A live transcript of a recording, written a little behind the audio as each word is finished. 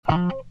The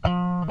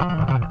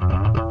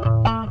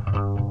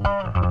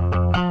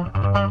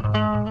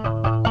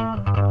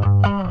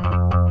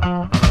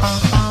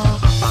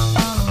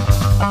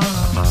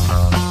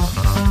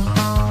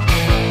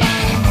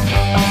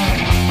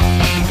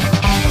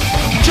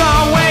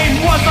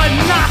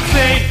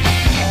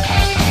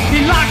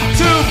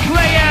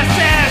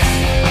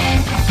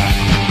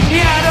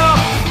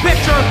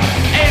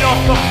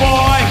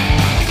boy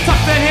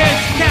tucked in his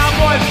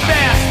cowboy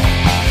vest.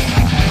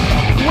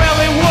 Well,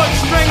 he would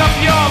string up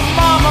your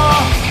mama.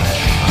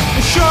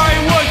 Sure, he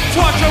would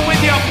torture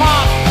with your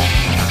pop.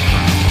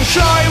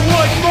 Sure, he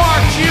would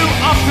march you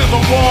up to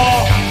the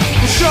wall.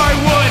 Sure, he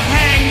would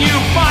hang you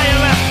by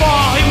your left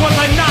ball. He was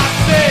a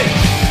Nazi,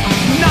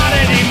 not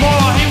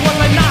anymore. He was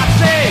a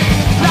Nazi,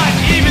 not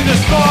even the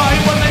score. He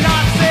was a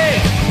Nazi,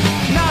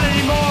 not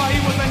anymore.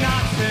 He was a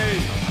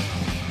Nazi.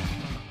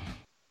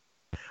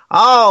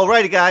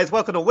 Alrighty, guys,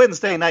 welcome to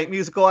Wednesday Night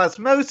Musical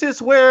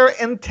Osmosis, where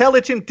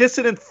intelligent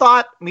dissident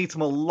thought meets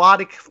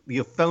melodic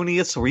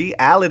euphonious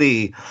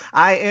reality.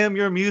 I am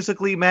your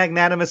musically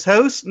magnanimous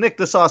host, Nick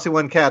the Saucy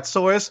One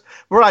Catsaurus,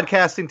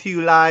 broadcasting to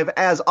you live,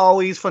 as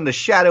always, from the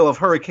shadow of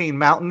Hurricane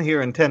Mountain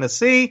here in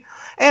Tennessee.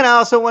 And I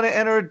also want to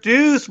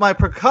introduce my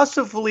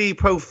percussively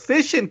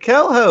proficient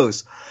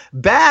co-host,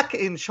 back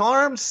in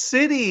Charm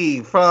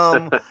City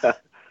from...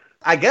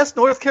 I guess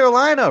North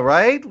Carolina,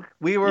 right?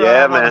 We were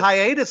on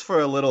hiatus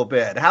for a little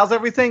bit. How's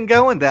everything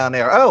going down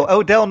there? Oh,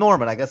 Odell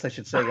Norman. I guess I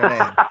should say your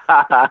name.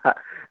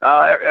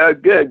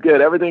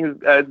 Good. Everything's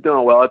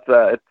doing well.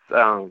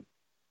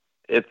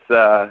 It's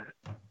a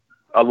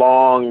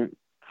long,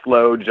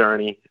 slow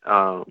journey,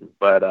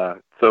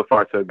 but so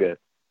far so good.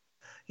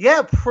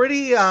 Yeah,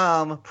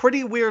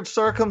 pretty weird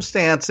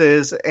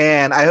circumstances,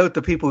 and I hope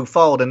the people who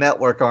follow the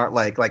network aren't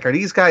like, are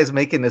these guys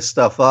making this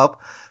stuff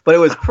up? But it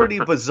was pretty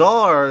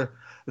bizarre.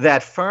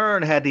 That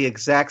Fern had the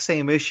exact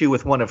same issue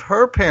with one of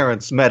her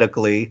parents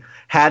medically,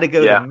 had to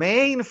go to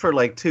Maine for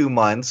like 2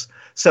 months.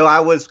 So I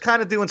was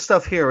kind of doing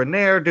stuff here and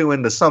there,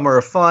 doing the Summer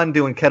of Fun,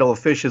 doing Kettle of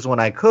Fishes when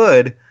I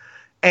could.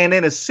 And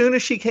then as soon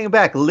as she came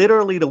back,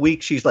 literally the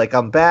week she's like,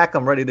 I'm back,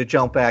 I'm ready to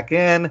jump back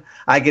in.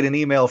 I get an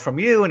email from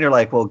you and you're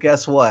like, well,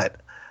 guess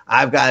what?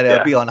 I've got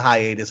to be on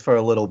hiatus for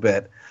a little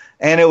bit.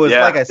 And it was,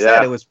 like I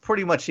said, it was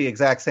pretty much the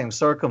exact same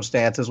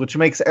circumstances, which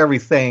makes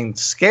everything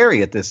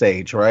scary at this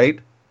age, right?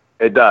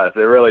 It does. It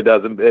really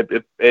does.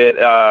 You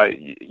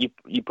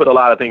put a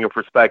lot of things in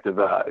perspective.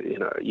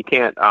 You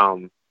can't.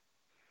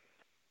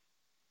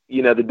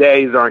 The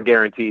days aren't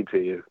guaranteed to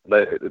you.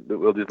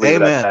 We'll just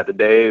leave it at that. The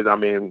days. I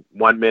mean,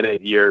 1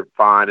 minute you're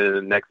fine, and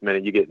the next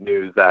minute you get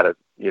news that is,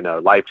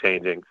 life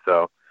changing.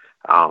 So,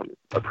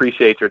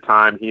 appreciate your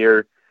time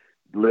here.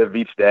 Live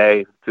each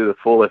day to the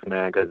fullest,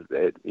 man, because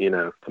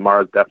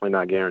tomorrow's definitely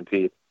not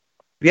guaranteed.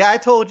 Yeah, I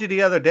told you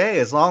the other day,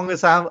 as long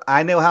as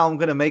I know how I'm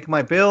going to make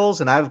my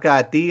bills and I've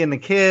got Dee and the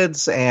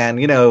kids and,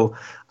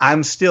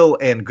 I'm still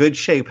in good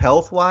shape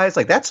health-wise,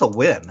 like that's a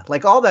win.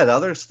 Like all that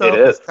other stuff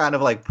is kind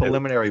of like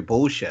preliminary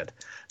bullshit.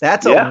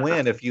 That's a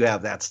win if you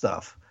have that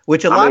stuff,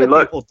 which a lot of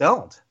people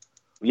don't.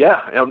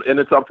 Yeah, and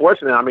it's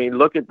unfortunate. I mean,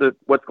 look at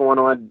what's going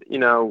on,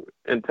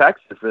 in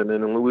Texas and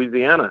in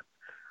Louisiana.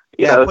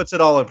 It puts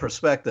it all in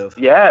perspective.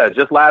 Yeah,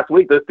 just last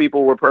week, those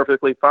people were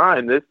perfectly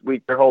fine. This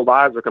week, their whole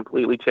lives are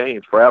completely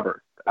changed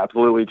forever.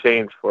 Absolutely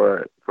changed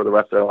for the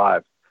rest of their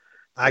lives.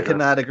 I could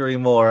not agree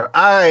more.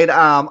 All right,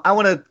 I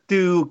want to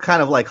do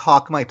kind of like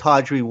hawk my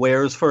tawdry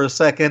wares for a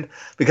second,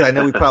 because I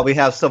know we probably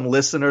have some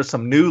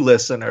new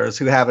listeners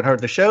who haven't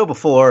heard the show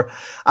before.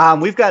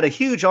 We've got a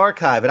huge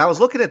archive, and I was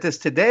looking at this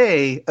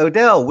today.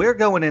 Odell, we're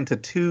going into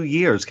 2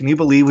 years. Can you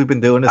believe we've been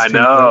doing this? I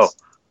know.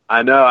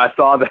 I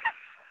saw that.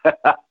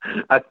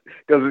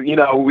 Because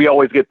we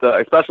always get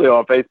especially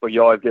on Facebook,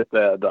 you always get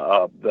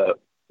the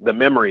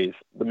memories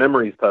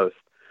post.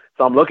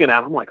 So I'm looking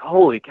at it, I'm like,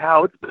 holy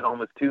cow, it's been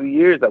almost 2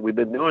 years that we've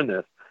been doing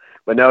this.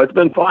 But no, it's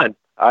been fun.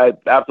 I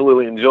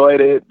absolutely enjoyed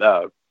it.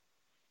 And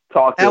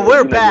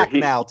we're back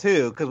now,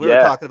 too, because we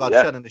were talking about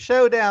shutting the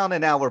show down,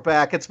 and now we're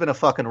back. It's been a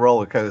fucking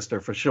roller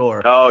coaster for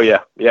sure. Oh,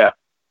 yeah.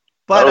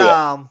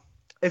 But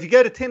if you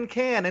go to Tin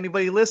Can,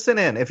 anybody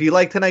listening, if you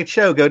like tonight's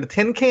show, go to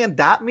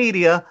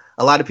tincan.media.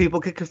 A lot of people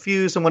get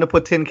confused and want to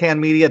put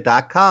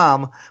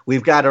tincanmedia.com.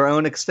 We've got our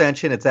own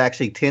extension. It's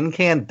actually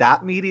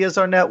tincan.media is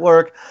our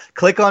network.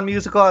 Click on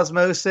Musical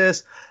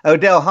Osmosis.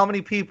 Odell, how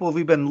many people have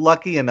we been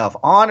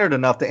honored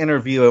enough to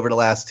interview over the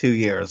last 2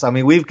 years? I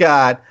mean, we've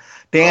got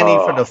Danny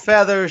from The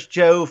Feathers,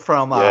 Joe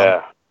from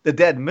The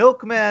Dead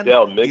Milkmen, The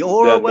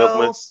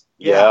Orwells.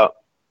 Yeah.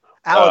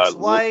 Alex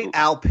White,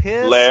 Al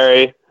Piss.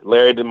 Larry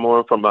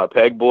DeMore from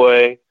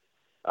Pegboy.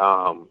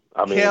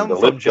 Kim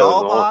from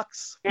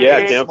Jawbox.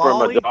 Yeah, Kim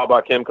from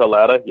Jawbox. Kim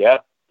Coletta.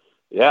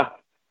 Yeah.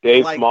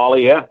 Dave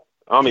Smalley. Yeah.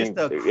 I mean,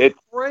 it's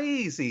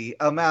crazy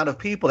amount of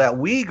people that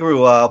we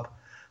grew up,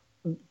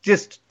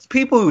 just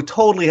people who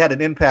totally had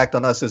an impact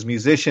on us as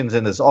musicians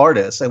and as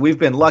artists. And we've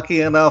been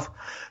lucky enough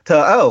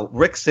to,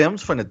 Rick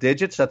Sims from The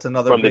Digits. That's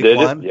another big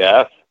one.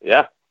 Yes.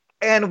 Yeah.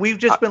 And we've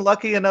just been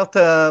lucky enough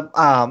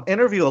to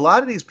interview a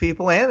lot of these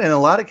people and in a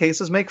lot of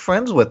cases make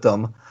friends with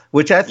them,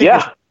 which I think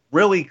is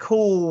really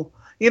cool,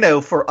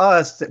 for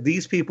us,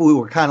 these people who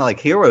were kind of like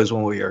heroes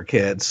when we were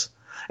kids,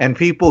 and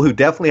people who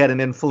definitely had an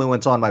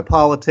influence on my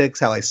politics,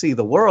 how I see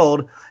the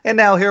world. And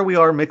now here we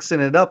are mixing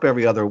it up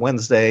every other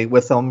Wednesday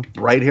with them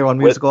right here on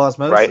Musical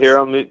Osmosis. Right here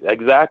on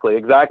exactly.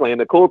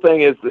 And the cool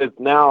thing is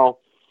now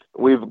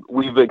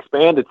we've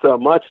expanded so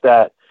much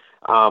that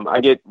I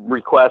get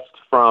requests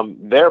from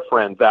their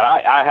friends that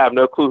I have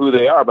no clue who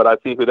they are, but I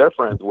see who they're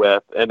friends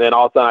with. And then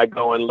all of a sudden I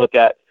go and look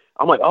at,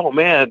 I'm like, oh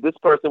man, this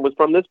person was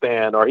from this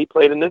band, or he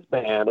played in this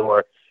band,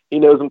 or he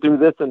knows them through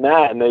this and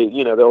that. And they,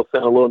 they'll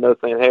send a little note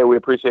saying, hey, we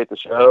appreciate the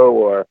show,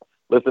 or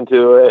listen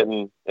to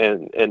it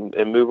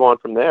and move on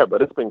from there.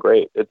 But it's been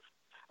great. It's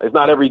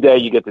not every day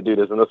you get to do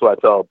this. And that's why I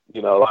tell, a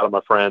lot of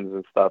my friends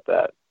and stuff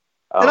that,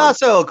 and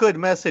also a good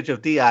message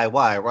of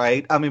DIY,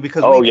 right? I mean,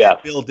 because we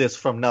didn't build this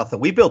from nothing.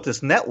 We built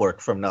this network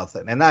from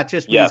nothing, and not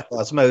just Musical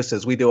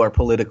Osmosis. We do our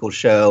political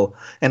show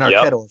and our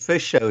Kettle of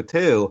Fish show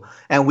too.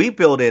 And we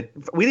built it.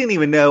 We didn't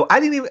even know. I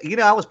didn't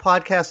even. I was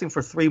podcasting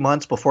for 3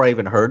 months before I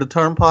even heard the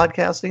term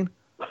podcasting.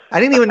 I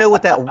didn't even know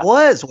what that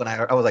was when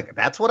I was like,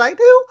 "That's what I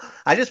do."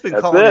 I just been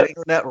calling it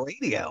internet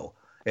radio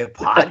and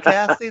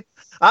podcasting.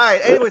 All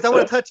right. Anyways, I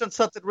want to touch on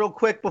something real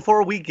quick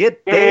before we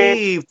get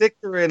Dave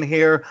Victor in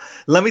here.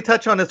 Let me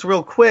touch on this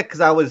real quick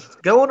because I was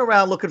going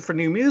around looking for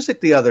new music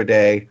the other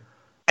day,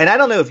 and I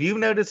don't know if you've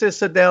noticed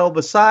this, Adele.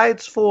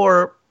 Besides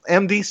for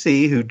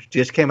MDC, who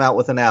just came out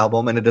with an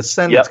album, and the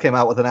Descendants came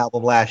out with an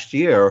album last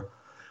year,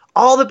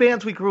 all the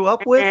bands we grew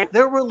up with,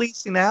 they're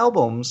releasing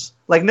albums.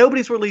 Like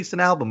nobody's released an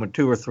album in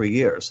 2 or 3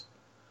 years.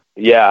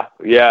 Yeah.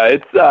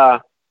 It's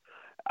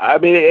I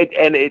mean,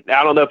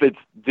 I don't know if it's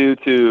due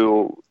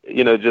to,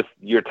 just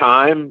your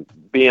time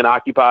being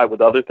occupied with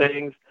other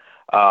things,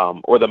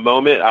 or the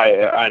moment.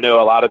 I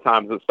know a lot of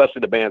times, especially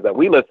the bands that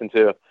we listen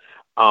to,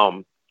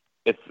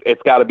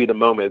 it's got to be the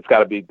moment. It's got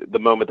to be the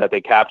moment that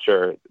they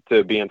capture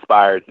to be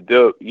inspired to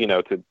do,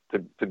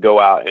 to go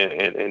out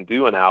and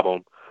do an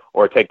album,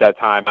 or take that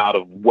time out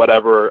of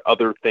whatever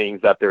other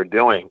things that they're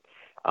doing.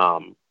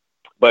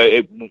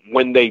 But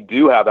when they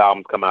do have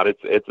albums come out,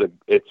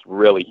 it's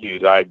really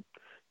huge.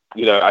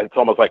 It's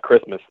almost like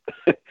Christmas.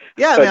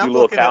 Yeah, I mean, I'm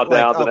looking at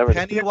like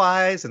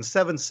Pennywise and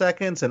 7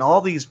 Seconds and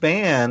all these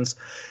bands.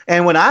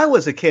 And when I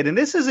was a kid, and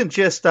this isn't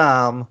just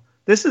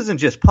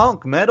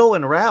punk, metal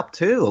and rap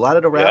too. A lot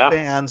of the rap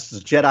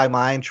bands, Jedi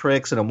Mind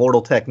Tricks and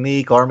Immortal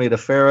Technique, Army of the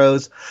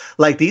Pharaohs,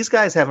 like these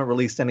guys haven't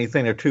released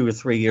anything in 2 or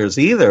 3 years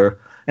either.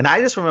 And I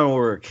just remember when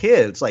we were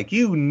kids, like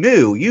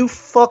you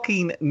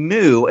fucking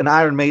knew an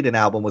Iron Maiden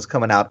album was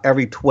coming out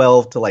every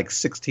 12 to like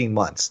 16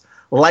 months,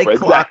 like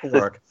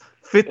clockwork.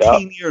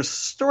 15 years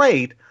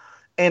straight,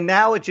 and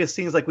now it just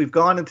seems like we've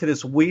gone into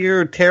this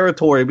weird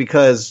territory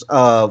because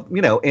of,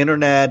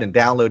 internet and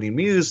downloading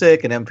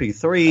music and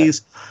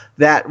MP3s,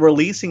 that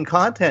releasing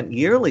content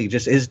yearly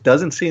just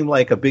doesn't seem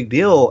like a big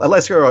deal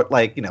unless you're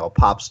like, a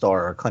pop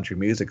star or a country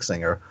music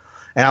singer.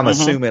 And I'm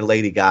assuming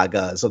Lady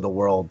Gaga's of the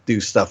world do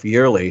stuff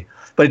yearly,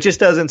 but it just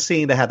doesn't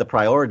seem to have the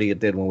priority it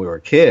did when we were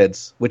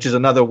kids, which is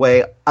another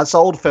way us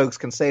old folks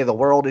can say the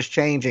world is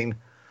changing.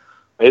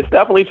 It's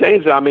definitely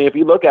changed. I mean, if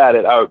you look at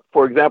it,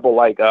 for example,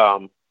 like,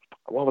 what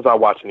was I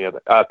watching the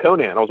other?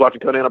 Conan. I was watching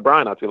Conan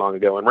O'Brien not too long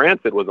ago, and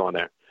Rancid was on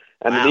there.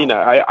 And,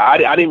 I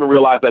didn't even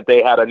realize that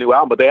they had a new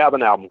album, but they have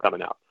an album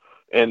coming out.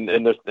 And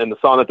the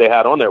song that they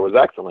had on there was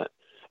excellent.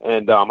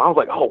 And I was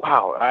like, oh,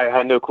 wow, I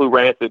had no clue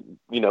Rancid,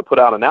 put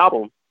out an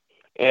album.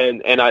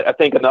 And I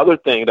think another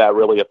thing that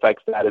really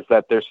affects that is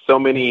that there's so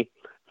many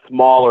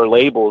smaller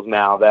labels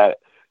now that,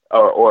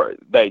 or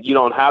that you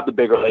don't have the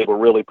bigger label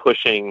really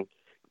pushing,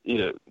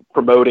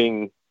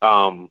 promoting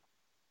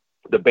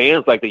the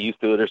bands like they used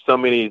to. There's so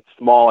many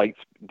small like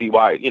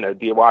DIY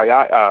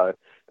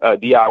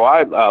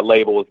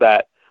labels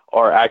that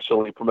are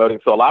actually promoting.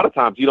 So a lot of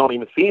times you don't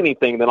even see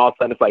anything. Then all of a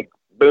sudden it's like,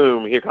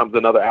 boom, here comes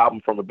another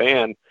album from a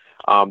band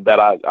that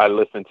I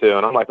listened to,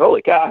 and I'm like,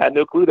 holy cow, I had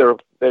no clue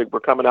they were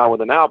coming out with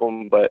an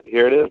album, but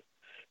here it is.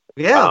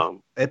 Yeah,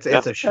 it's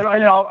a shame.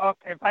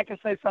 If I can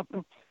say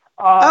something.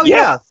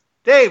 Yeah.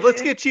 Dave,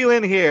 let's get you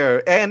in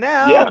here. And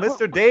now,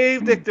 Mr.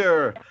 Dave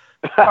Victor.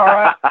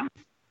 All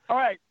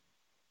right.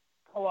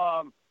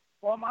 Well,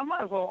 I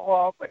might as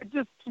well,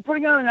 just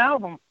putting out an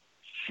album,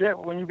 shit,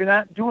 when you've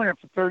been doing it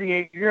for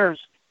 38 years,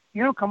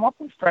 you don't come up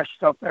with fresh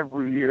stuff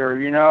every year,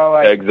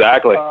 Like,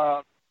 exactly.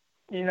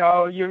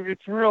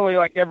 It's really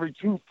like every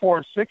 2,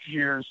 4, 6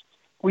 years.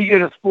 We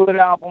did a split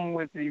album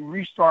with the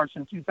Restarts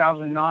in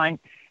 2009,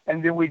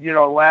 and then we did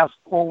our last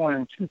full one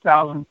in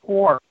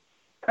 2004.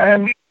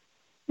 And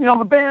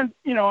the band,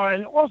 and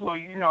also,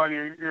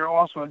 you're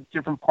also a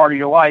different part of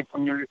your life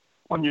when you're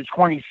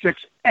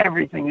 26.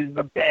 Everything is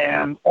the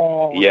band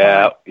all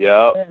the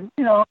time.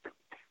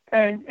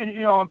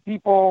 And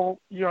people,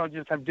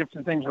 just have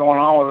different things going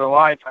on with their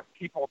life. Like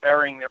people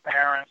burying their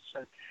parents,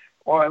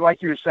 or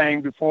like you were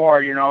saying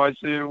before,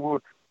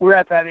 we're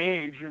at that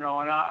age, and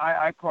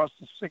I crossed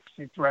the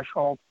 60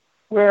 threshold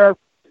where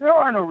there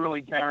are no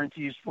really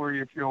guarantees for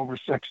you if you're over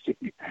 60.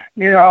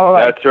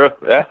 That's true.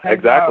 Yeah,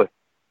 exactly.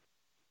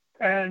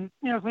 So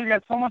you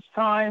got so much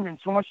time and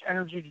so much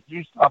energy to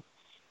do stuff.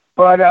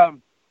 But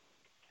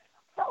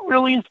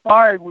really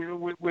inspired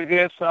with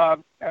this.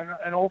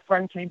 An old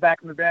friend came back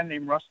in the band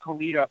named Russ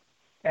Kalita,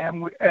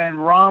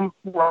 and Ron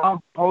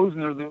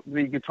Posner,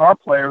 the guitar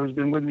player who's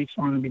been with me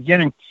from the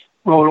beginning,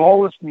 wrote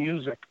all this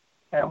music.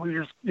 And we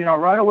just,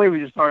 right away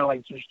we just started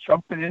like just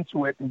jumping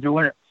into it and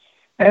doing it.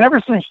 And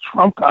ever since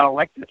Trump got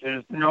elected,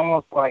 it's been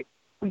almost like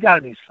we got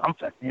to do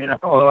something,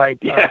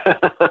 like.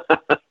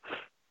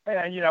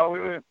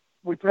 And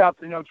we put out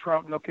the No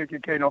Trump, No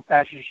KKK, No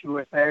Fascist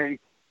USA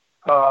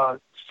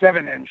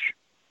 7-inch,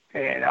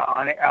 and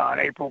on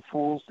April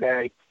Fool's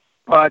Day.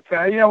 But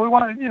we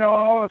wanted,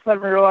 all of a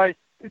sudden we realized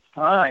it's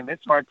time,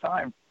 it's our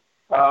time.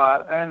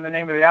 And the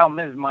name of the album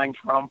is Mein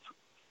Trump,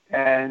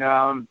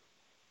 and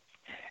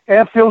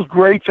it feels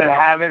great to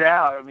have it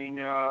out. I mean,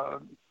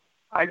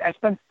 I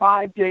spent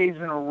 5 days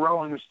in a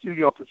row in the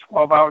studio for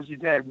 12 hours a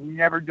day. I've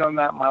never done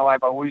that in my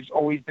life. I've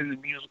always been the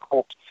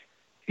musical,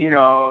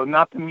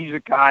 not the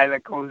music guy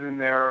that goes in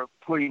there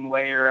putting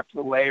layer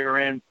after layer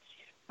in,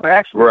 but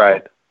actually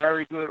right.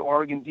 Very good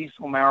Oregon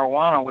Diesel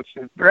marijuana, which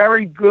is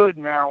very good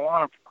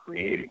marijuana for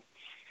creating,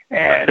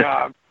 and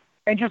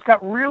just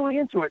got really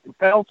into it and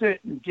felt it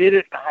and did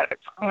it. I had a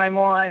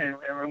timeline,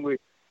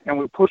 and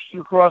we pushed it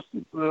across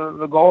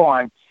the goal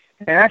line.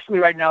 And actually,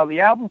 right now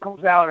the album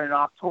comes out on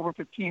October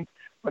 15th,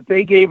 but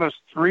they gave us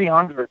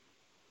 300.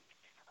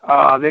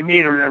 They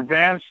made an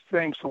advanced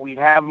thing so we'd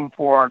have them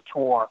for our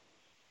tour.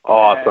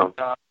 Awesome.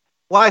 And,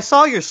 well, I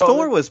saw your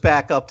store was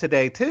back up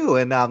today too,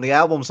 and the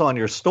album's on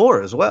your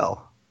store as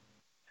well.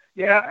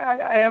 Yeah,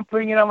 I am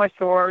putting it on my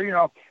store.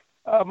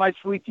 My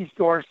Sweetie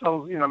store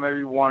sells,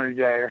 maybe one a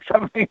day or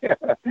something.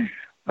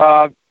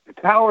 The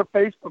power of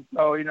Facebook,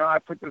 though, I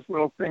put this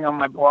little thing on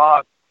my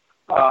blog,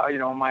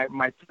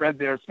 my thread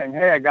there saying,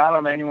 hey, I got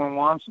them. Anyone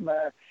wants them?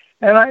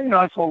 And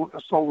I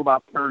sold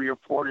about 30 or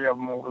 40 of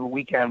them over the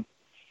weekend.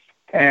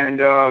 And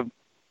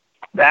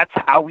that's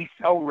how we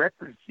sell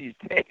records these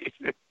days.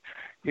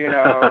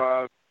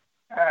 I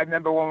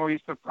remember when we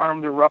used to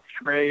farm the Rough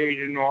Trade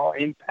and all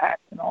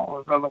Impact and all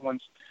those other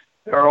ones.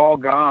 They're all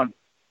gone.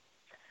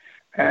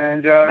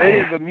 And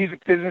the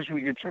music business,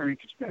 we could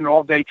spend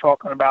all day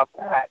talking about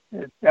that.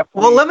 It's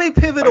definitely. Well, let me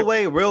pivot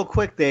away real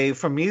quick, Dave,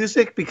 from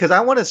music, because I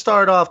want to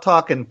start off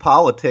talking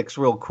politics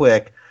real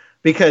quick,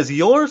 because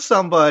you're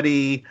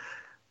somebody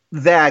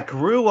that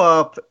grew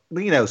up,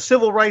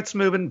 civil rights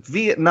movement,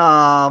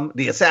 Vietnam,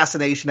 the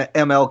assassination of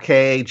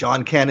MLK,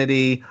 John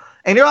Kennedy,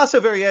 and you're also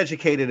very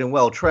educated and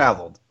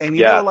well-traveled. And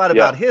you know a lot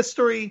about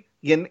history.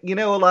 You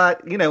know a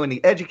lot, in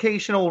the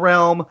educational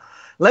realm.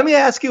 Let me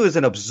ask you as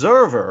an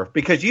observer,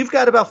 because you've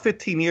got about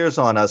 15 years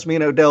on us. Me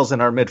and Odell's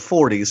in our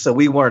mid-40s, so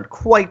we weren't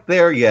quite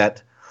there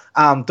yet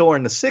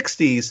during the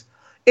 60s.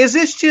 Is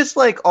this just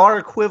like our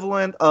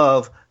equivalent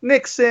of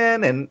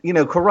Nixon and,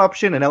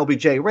 corruption and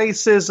LBJ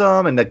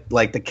racism and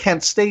the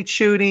Kent State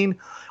shooting?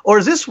 Or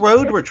is this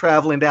road we're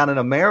traveling down in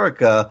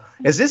America,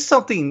 is this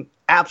something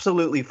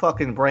absolutely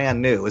fucking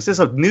brand new? Is this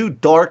a new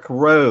dark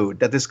road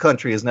that this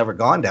country has never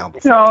gone down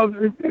before?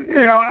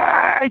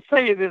 I'd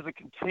say it is a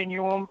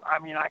continuum. I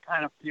mean, I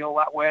kind of feel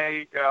that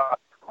way. I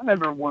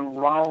remember when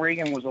Ronald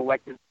Reagan was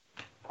elected,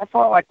 I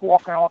felt like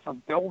walking off a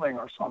building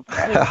or something.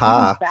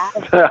 How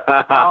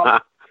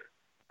the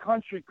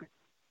country could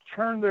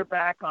turn their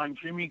back on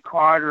Jimmy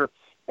Carter.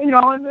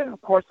 And then,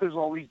 of course, there's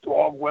all these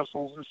dog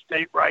whistles, and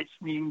state rights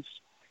means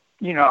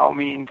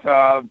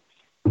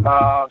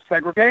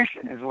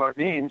segregation is what it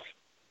means.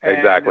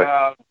 Exactly.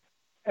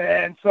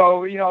 And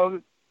so,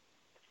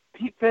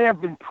 they have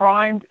been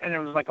primed, and it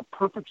was like a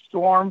perfect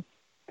storm.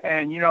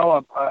 And,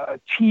 a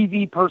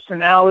TV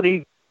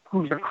personality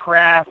who's a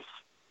crass,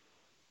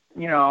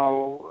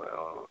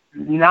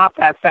 not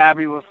that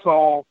fabulous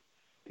soul,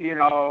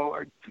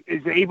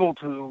 is able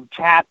to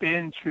tap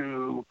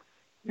into,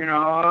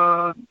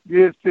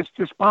 this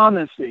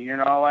despondency,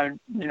 and,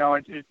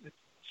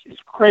 it's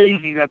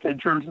crazy that they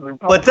turned to the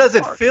Republican But does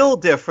it Party. feel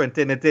different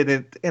than it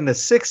did in the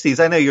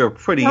 60s? I know you're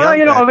pretty young.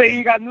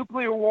 You got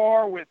nuclear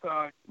war with,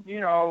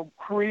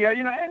 Korea.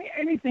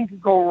 Anything could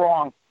go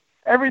wrong.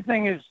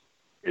 Everything is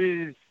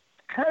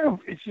kind of,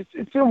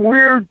 it's a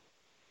weird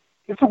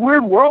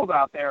world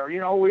out there.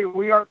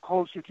 We are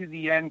closer to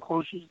the end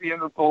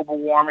of global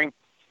warming.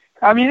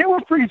 I mean, it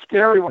was pretty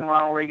scary when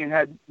Ronald Reagan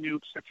had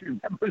nukes, if you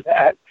remember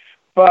that.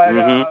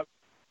 But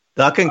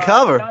duck and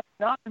cover.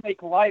 Not to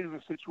make light of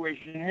the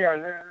situation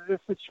here. This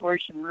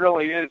situation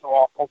really is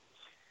awful,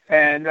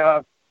 and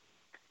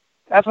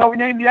that's why we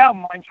named the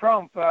album "Mein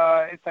Trump."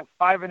 It's a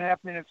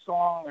 5.5-minute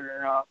song, and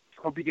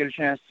hope you get a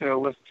chance to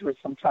listen to it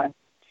sometime.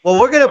 Well,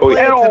 we're going to play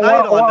it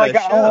tonight on the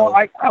show.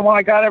 When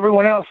I got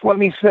everyone else, let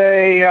me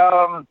say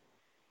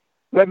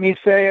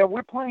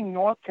we're playing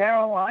North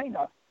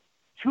Carolina.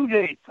 2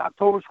 dates,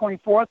 October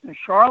 24th in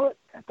Charlotte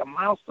at the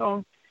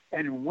Milestone,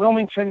 and in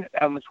Wilmington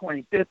on the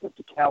 25th at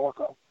the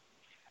Calico.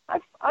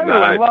 I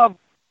really love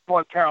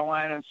North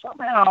Carolina, and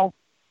somehow,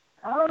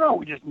 I don't know,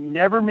 we just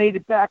never made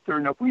it back there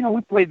enough. We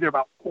played there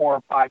about 4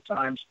 or 5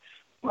 times,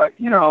 but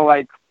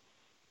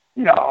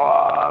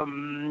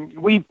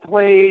we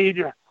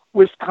played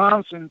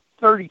Wisconsin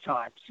 30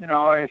 times.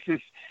 It's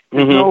just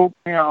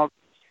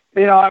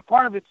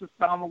part of it's just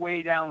on the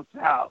way down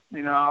south,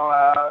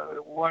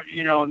 North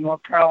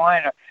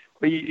Carolina.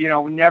 But,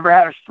 we never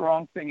had a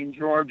strong thing in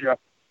Georgia.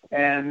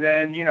 And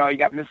then, you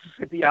got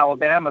Mississippi,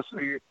 Alabama. So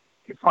you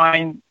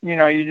find,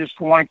 you just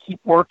want to keep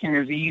working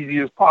as easy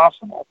as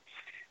possible.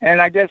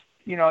 And I guess,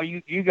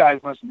 you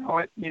guys must know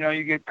it.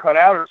 You get cut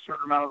out of a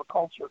certain amount of the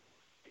culture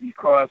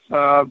because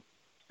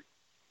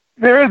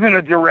there isn't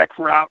a direct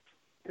route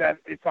that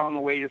it's on the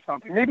way to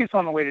something. Maybe it's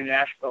on the way to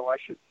Nashville. I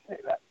should say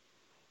that.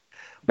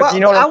 But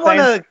well, I want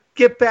to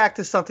get back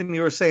to something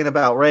you were saying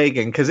about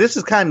Reagan, because this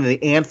is kind of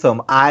the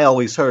anthem I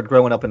always heard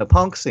growing up in the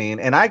punk scene.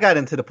 And I got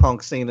into the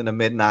punk scene in the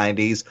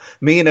mid-'90s.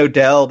 Me and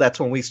Odell, that's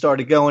when we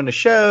started going to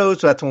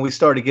shows. That's when we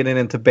started getting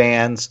into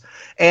bands.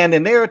 And the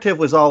narrative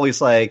was always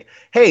like,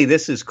 hey,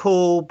 this is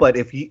cool. But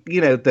if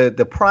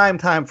the prime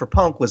time for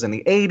punk was in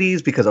the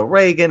 80s because of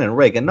Reagan and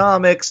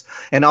Reaganomics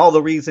and all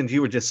the reasons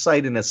you were just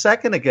citing a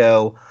second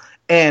ago.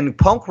 And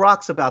punk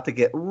rock's about to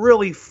get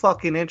really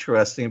fucking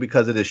interesting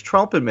because of this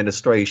Trump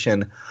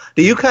administration.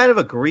 Do you kind of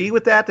agree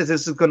with that this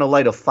is going to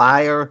light a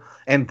fire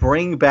and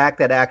bring back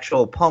that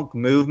actual punk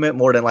movement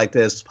more than like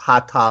this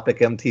Hot Topic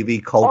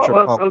MTV culture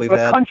punk we've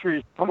had? The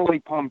country's totally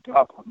pumped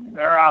up. I mean,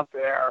 they're out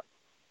there,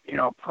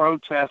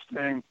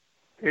 protesting,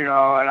 and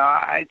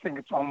I think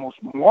it's almost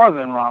more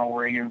than Ronald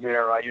Reagan's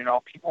era.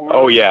 People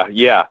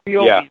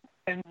feel the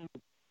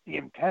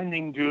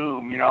impending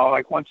doom,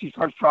 like once he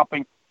starts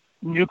dropping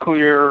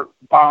nuclear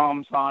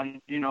bombs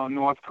on,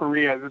 North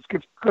Korea. It's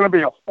going to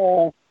be a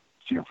whole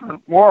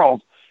different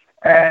world.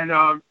 And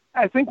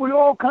I think we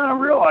all kind of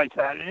realize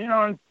that.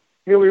 And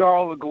here we are,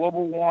 all the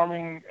global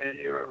warming,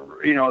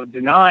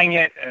 denying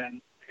it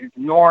and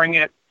ignoring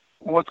it,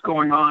 what's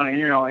going on. And,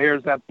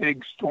 here's that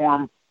big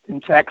storm in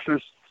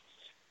Texas.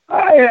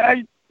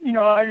 I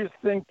just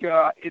think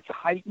it's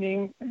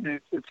heightening,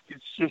 and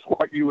it's just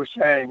what you were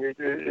saying.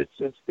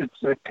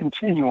 It's a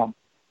continuum.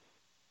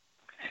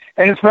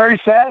 And it's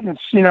very sad, and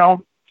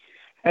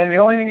and the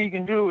only thing you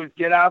can do is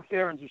get out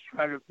there and just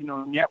try to,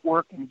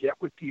 network and get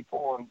with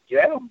people and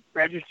get them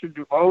registered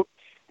to vote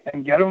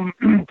and get them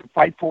to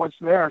fight for what's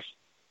theirs.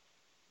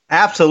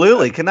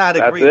 Absolutely. Cannot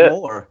agree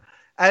more.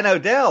 And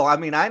Odell, I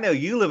mean, I know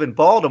you live in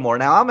Baltimore.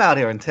 Now, I'm out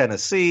here in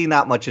Tennessee.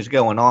 Not much is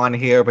going on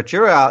here, but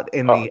you're out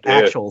in the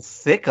actual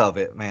thick of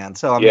it, man.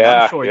 So,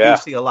 I'm sure you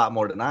see a lot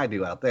more than I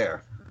do out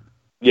there.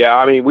 Yeah,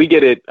 I mean, we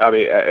get it. I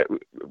mean,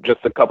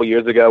 just a couple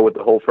years ago with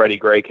the whole Freddie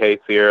Gray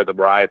case here, the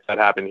riots that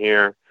happened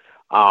here,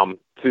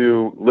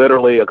 to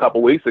literally a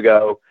couple weeks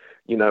ago,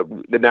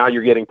 now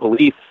you're getting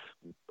police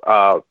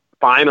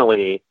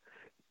finally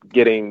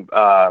getting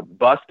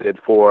busted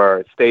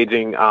for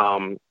staging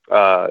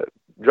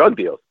drug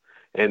deals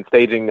and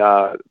staging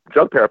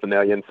drug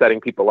paraphernalia and setting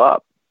people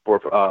up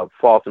for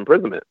false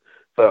imprisonment.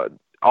 So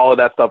all of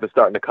that stuff is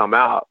starting to come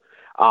out.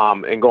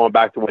 And going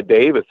back to what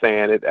Dave is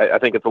saying, I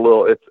think it's a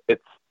little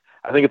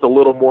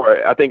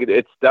more. I think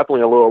it's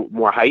definitely a little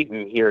more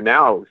heightened here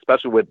now,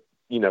 especially with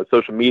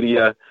social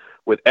media,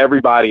 with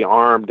everybody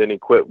armed and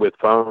equipped with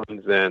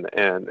phones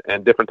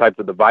and different types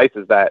of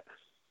devices that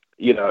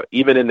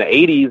even in the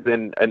 80s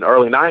and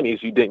early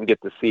 90s you didn't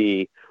get to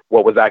see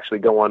what was actually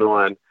going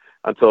on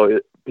until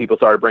people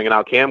started bringing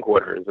out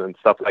camcorders and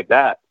stuff like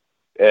that.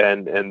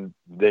 And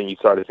then you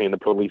started seeing the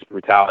police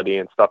brutality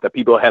and stuff that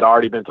people had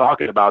already been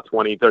talking about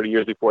 20, 30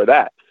 years before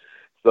that.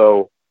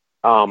 So,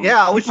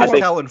 I was just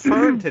telling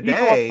Fern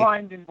today. People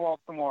find in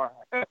Baltimore.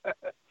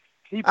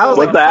 I was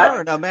like,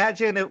 Fern,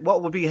 imagine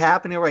what would be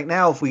happening right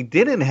now if we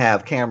didn't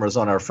have cameras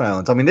on our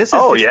phones. I mean, this is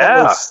what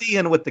we're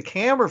seeing with the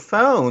camera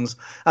phones.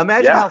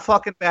 Imagine how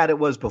fucking bad it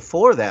was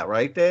before that,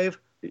 right, Dave?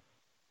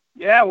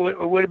 Yeah,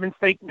 it would have been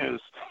fake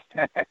news.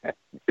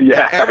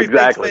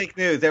 Everything's fake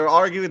news. They were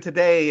arguing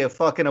today if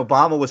fucking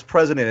Obama was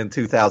president in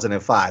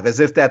 2005, as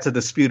if that's a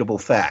disputable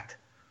fact.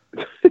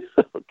 Oh,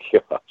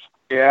 gosh.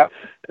 Yeah.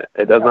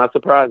 It does not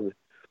surprise me.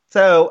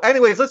 So,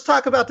 anyways, let's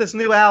talk about this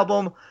new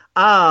album.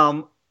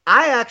 I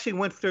actually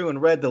went through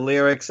and read the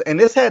lyrics, and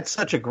this had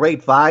such a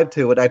great vibe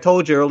to it. I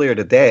told you earlier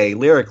today,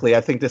 lyrically,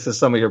 I think this is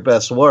some of your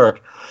best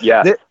work.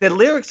 Yeah. The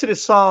lyrics to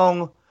this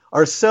song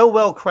are so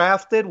well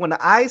crafted. When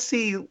I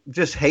see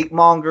just hate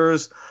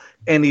mongers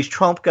and these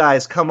Trump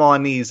guys come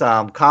on these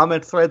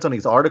comment threads on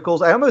these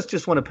articles, I almost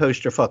just want to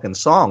post your fucking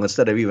song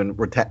instead of even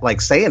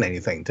saying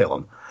anything to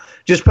them.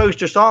 Just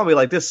post your song and be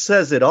like, this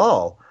says it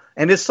all.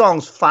 And this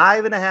song's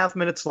 5.5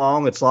 minutes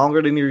long. It's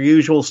longer than your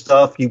usual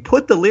stuff. You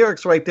put the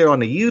lyrics right there on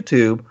the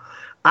YouTube.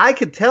 I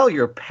could tell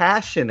you're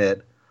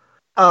passionate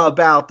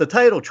about the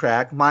title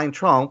track, Mind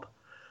Trump.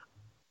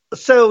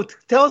 So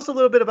tell us a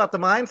little bit about the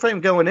mind frame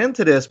going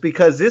into this,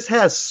 because this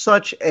has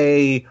such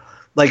a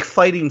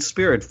fighting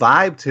spirit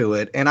vibe to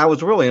it, and I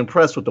was really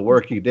impressed with the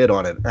work you did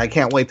on it. I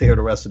can't wait to hear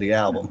the rest of the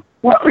album.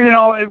 Well,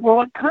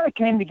 it kind of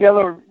came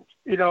together.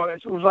 It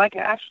was like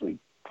actually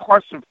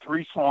parts of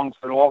 3 songs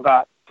that all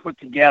got put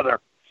together,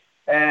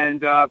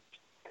 and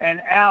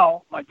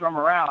Al, my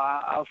drummer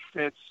Al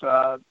Spitz,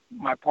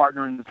 my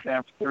partner in the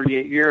band for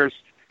 38 years,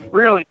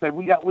 really said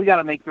we got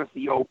to make this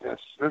the opus.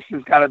 This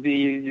has got to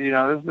be,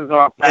 this is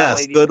our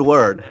yes, good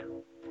word.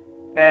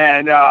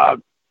 And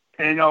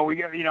And,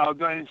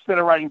 instead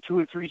of writing 2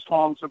 or 3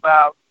 songs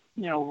about,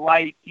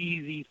 light,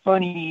 easy,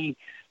 funny,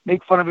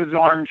 make fun of his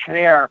orange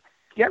hair,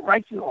 get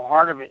right to the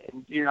heart of it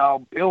and,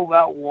 build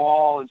that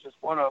wall and just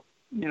want to,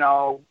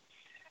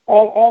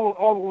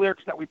 all the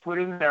lyrics that we put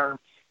in there.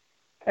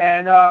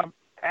 And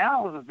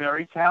Al is a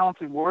very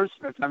talented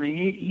wordsmith. I mean,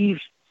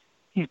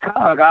 he's kind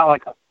of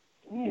got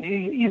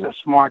he's a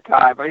smart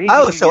guy.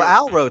 But so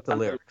Al wrote the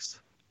lyrics.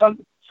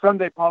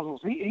 Sunday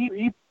Puzzles.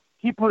 He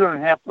put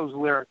in half those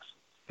lyrics.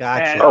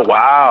 Gotcha. And, oh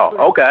wow.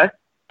 Okay.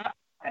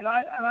 And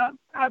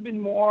I've been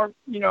more,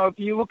 if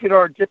you look at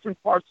our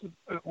different parts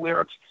of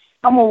lyrics,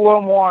 I'm a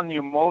little more on the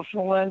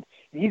emotional end.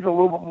 And he's a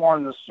little bit more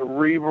on the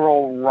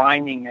cerebral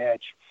rhyming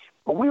edge.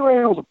 But we were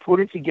able to put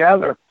it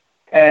together,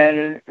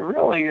 and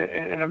really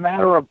in a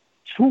matter of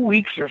 2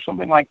 weeks or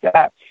something like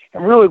that,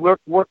 and really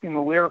working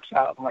the lyrics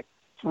out in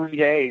 3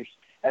 days,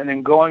 and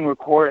then going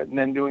record it, and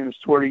then doing this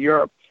tour to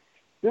Europe.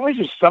 There was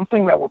just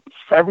something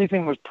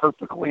everything was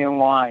perfectly in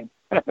line,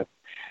 because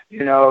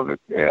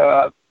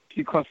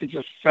it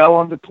just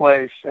fell into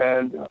place.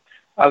 And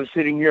I was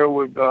sitting here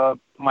with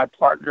my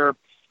partner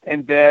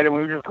in bed, and we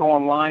were just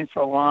going line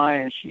for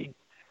line, and she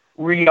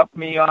re-upped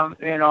me on,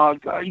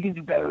 you can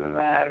do better than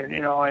that, and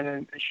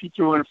then she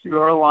threw in a few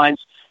other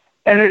lines,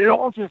 and it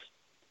all just,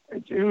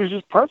 it was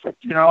just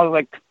perfect, I don't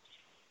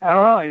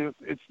know,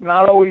 it's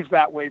not always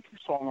that way for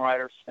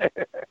songwriters.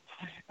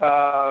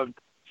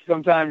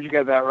 Sometimes you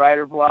get that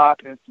writer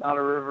block, and it's not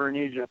a river in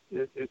Egypt.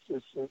 It's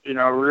just,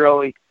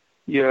 really,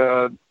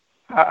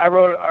 I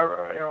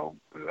wrote,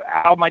 the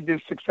album I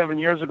did 6-7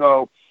 years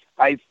ago.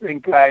 I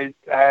think I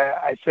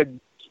said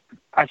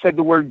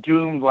the word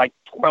doomed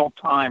 12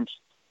 times.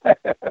 And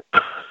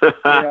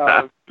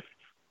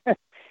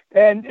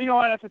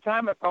at the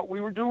time I felt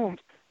we were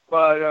doomed,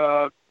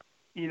 but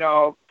and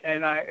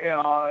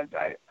I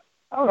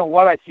don't know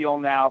what I feel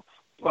now,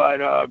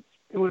 but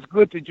it was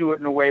good to do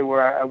it in a way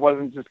where I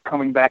wasn't just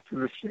coming back to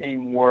the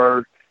same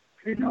word.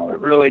 It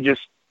really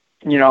just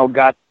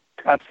got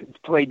to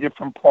play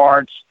different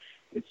parts.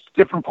 It's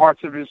different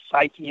parts of his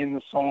psyche in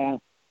the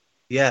song.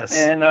 Yes,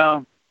 and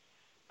I'm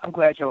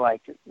glad you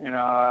liked it.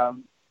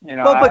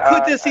 But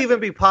could this even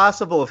be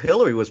possible if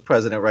Hillary was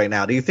president right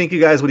now? Do you think you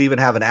guys would even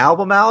have an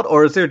album out,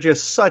 or is there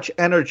just such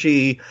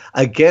energy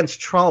against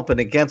Trump and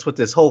against what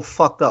this whole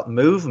fucked up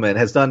movement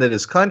has done to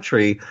this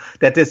country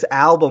that this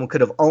album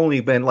could have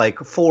only been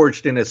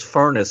forged in this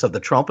furnace of the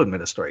Trump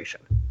administration?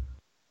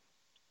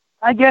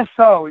 I guess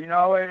so.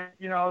 They're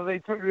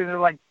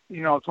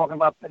talking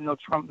about the "No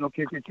Trump, No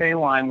KKK"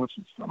 line, which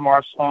is from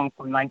our song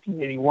from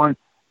 1981.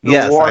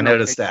 Yes, I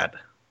noticed that.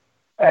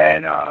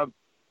 And gosh,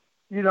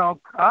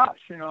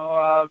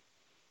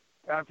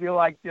 I feel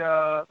like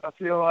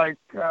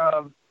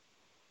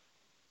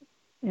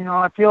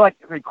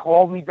they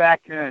called me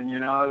back in.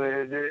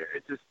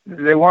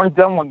 They weren't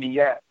done with me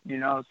yet.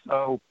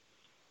 So,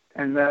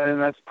 and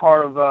that's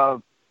part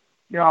of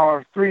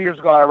 3 years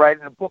ago I wrote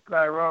in a book that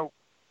I wrote.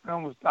 I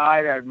almost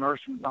died. I had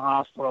MRSA in the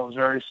hospital. I was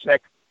very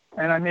sick,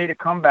 and I made a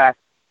comeback.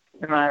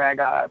 And I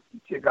got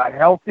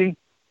healthy.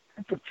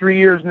 And for 3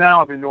 years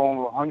now, I've been doing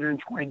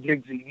 120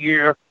 gigs a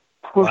year.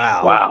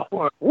 Wow.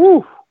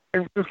 Woo!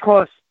 It's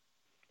because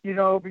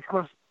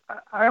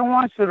I don't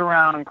want to sit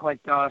around and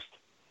collect dust.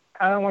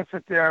 I don't want to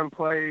sit there and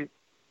play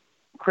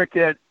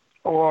cricket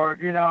or,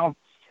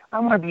 I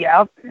want to be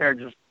out there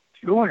just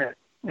doing it.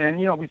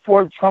 And,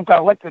 before Trump got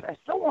elected, I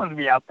still wanted to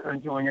be out there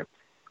and doing it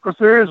because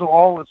there is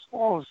all this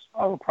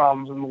other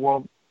problems in the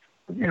world,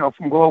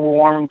 from global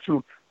warming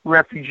to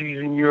refugees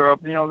in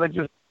Europe. They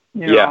just,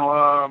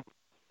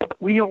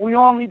 we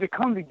all need to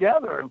come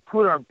together and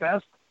put our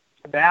best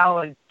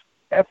valid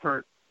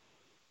effort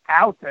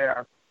out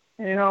there,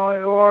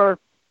 or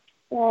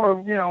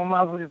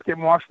might as well just get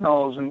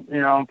marshmallows and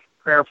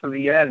prepare for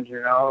the end.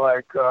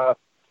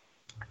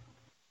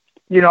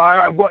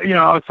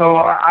 So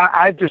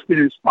I've just been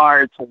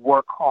inspired to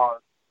work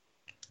hard.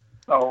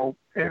 So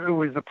it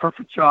was the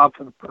perfect job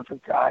for the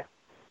perfect guy.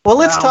 Well,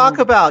 let's talk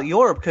about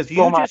Europe, because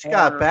you just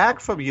got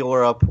back from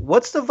Europe.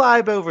 What's the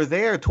vibe over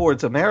there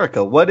towards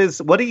America? What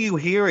are you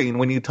hearing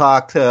when you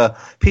talk to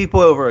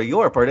people over in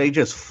Europe? Are they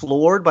just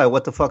floored by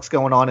what the fuck's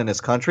going on in this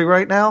country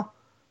right now?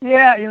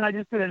 Yeah, I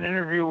just did an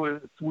interview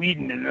with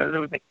Sweden, and they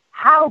were like,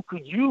 "How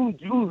could you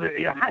do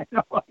that?"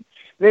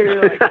 They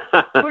were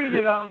putting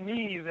it on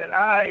me that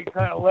I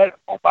kind of let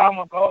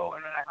Obama go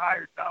and I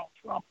hired Donald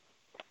Trump.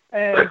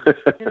 And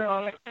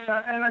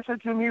and I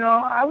said to him,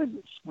 I was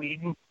in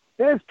Sweden.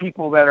 There's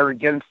people that are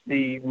against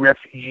the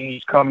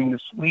refugees coming to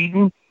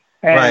Sweden,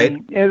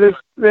 and there's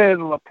the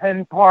Le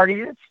Pen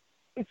party.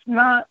 It's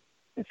not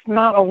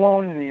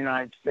alone in the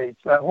United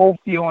States. That whole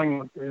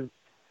feeling is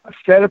a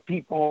set of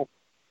people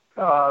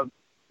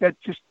that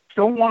just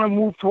don't want to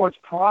move towards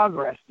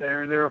progress.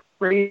 They're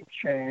afraid of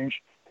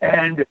change,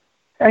 and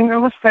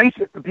let's face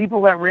it, the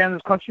people that ran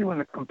this country when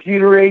the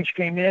computer age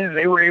came in and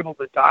they were able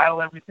to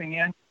dial everything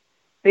in,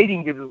 they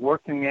didn't give the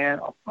working man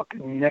a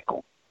fucking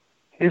nickel.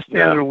 His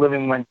standard of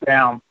living went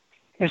down.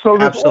 And so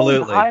there's all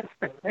these high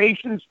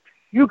expectations.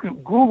 You can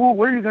Google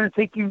where you're going to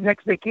take your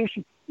next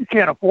vacation. You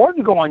can't afford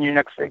to go on your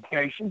next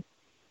vacation,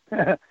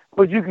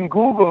 but you can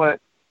Google it.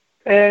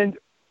 And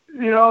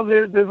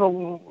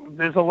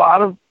there's a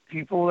lot of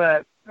people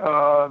that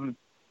are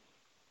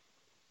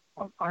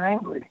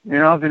angry. They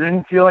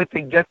didn't feel like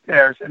they get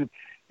theirs. And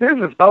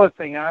there's this other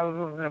thing. I was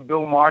listening to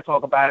Bill Maher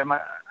talk about it.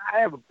 I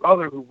have a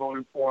brother who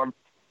voted for him,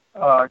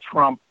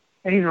 Trump,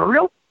 and he's a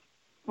real,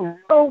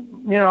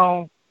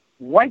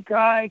 white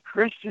guy,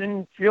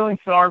 Christian, feeling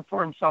sorry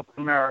for himself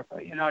in America.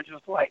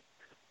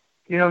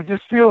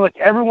 Just feel like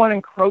everyone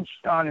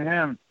encroached on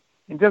him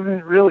and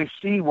doesn't really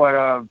see what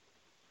an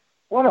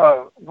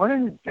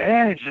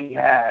advantage he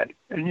had,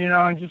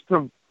 and just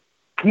the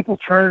people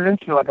turn it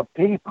into like a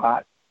pity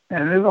pot,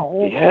 and there's a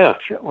whole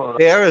shitload.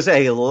 There is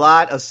a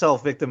lot of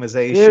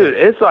self-victimization. Dude,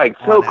 it's like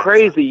so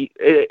crazy.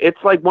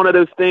 It's like one of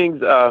those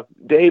things,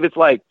 Dave. It's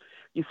like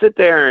you sit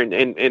there and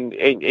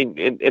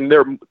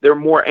they're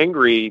more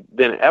angry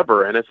than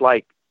ever, and it's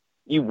like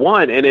you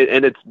won, and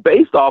it's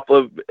based off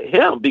of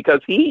him because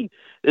he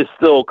is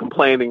still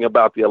complaining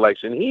about the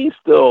election. He's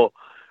still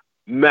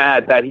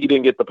mad that he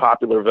didn't get the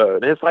popular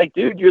vote. And it's like,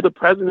 dude, you're the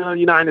president of the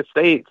United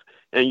States,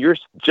 and you're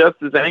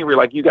just as angry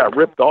like you got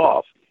ripped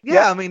off.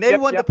 Yeah, I mean, they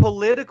won the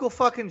political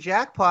fucking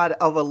jackpot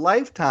of a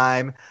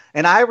lifetime.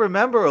 And I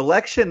remember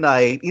election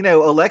night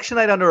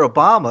under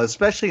Obama,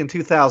 especially in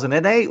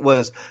 2008,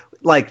 was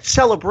like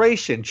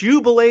celebration,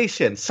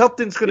 jubilation.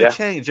 Something's going to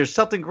change. There's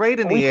something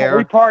great in the air.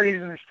 We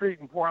partied in the street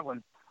in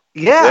Portland.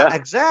 Yeah,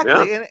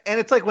 exactly. Yeah. And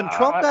it's like when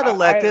Trump got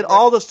elected,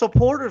 all the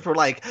supporters were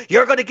like,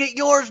 you're going to get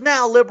yours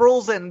now,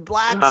 liberals and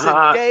blacks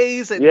and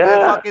gays and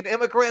fucking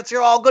immigrants.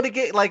 You're all going to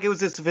get, like, it was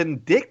this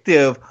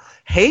vindictive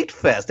hate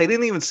fest. They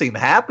didn't even seem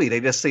happy. They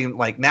just seemed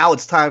like now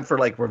it's time for,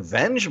 like,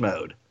 revenge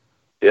mode.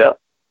 Yeah.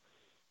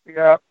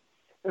 Yeah.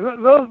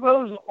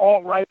 Those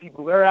alt-right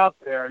people, they're out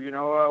there.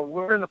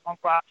 We're in the punk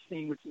rock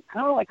scene, which is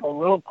kind of like a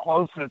little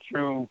closer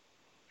to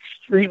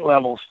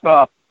street-level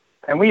stuff.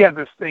 And we have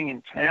this thing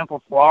in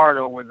Tampa,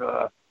 Florida, with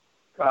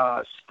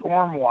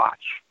Stormwatch.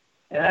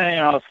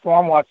 And,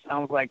 Stormwatch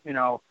sounds like,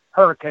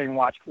 Hurricane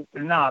Watch, but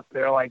they're not.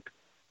 They're like...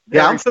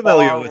 I'm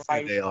familiar with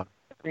who they are.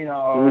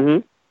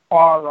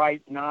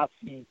 Far-right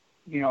Nazi,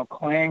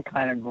 Klan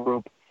kind of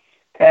group.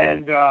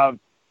 And, one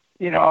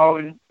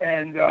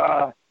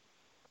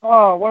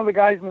of the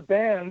guys in the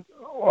band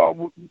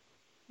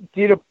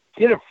did a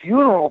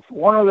funeral for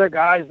one of their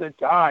guys that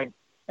died.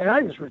 And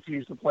I just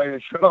refused to play the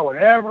show, and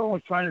everyone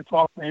was trying to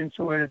talk me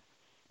into it.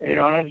 And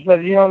I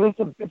said,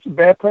 it's a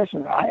bad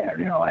person.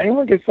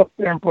 Anyone gets up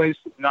there and plays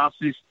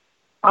Nazis,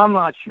 I'm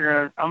not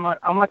sure. I'm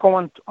not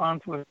going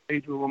onto a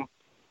stage with them,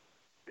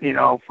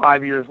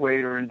 5 years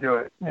later and do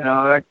it.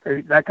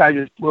 That guy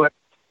just blew it.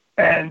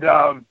 And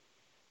and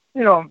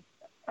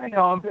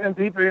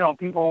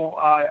people.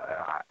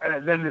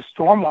 And then the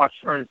Stormwatch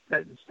started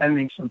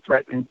sending some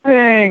threatening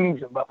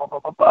things, and blah blah blah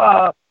blah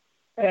blah,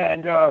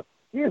 and.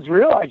 You just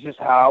realize just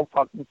how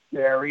fucking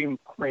scary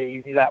and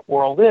crazy that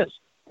world is.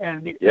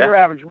 And your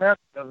average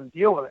American doesn't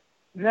deal with it.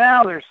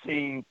 Now they're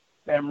seeing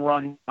them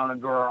run down a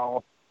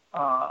girl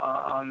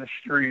on the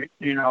street,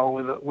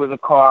 with a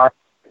car.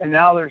 And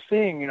now they're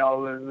seeing,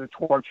 the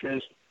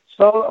torches.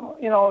 So,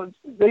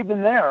 they've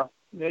been there.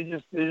 They're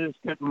just getting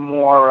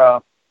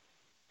more,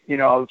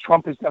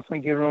 Trump is definitely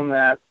giving them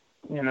that,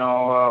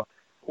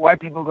 white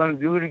people are going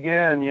to do it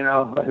again,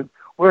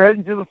 we're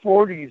heading to the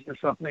 40s or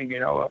something,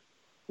 Yeah,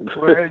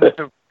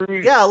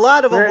 a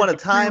lot of them want a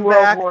time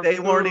back they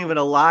weren't even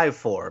alive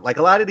for. Like,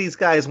 a lot of these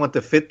guys want the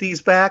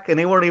 50s back, and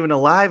they weren't even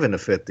alive in the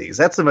 50s.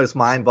 That's the most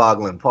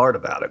mind-boggling part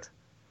about it.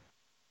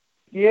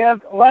 Yeah,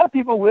 a lot of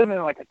people live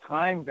in, like, a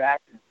time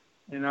back.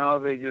 They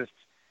really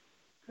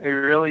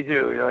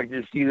do. Like,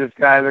 you see this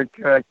guy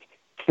that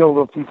killed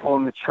the people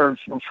in the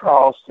church in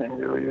Charleston.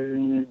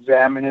 You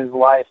examine his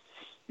life.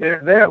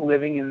 They're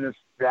living in this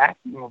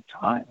vacuum of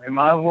time. They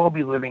might as well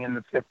be living in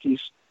the 50s.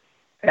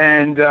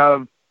 And,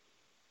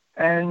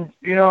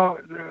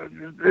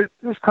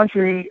 this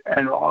country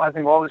and I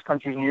think all these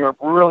countries in Europe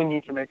really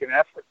need to make an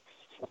effort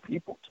for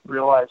people to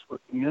realize we're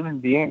human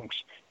beings.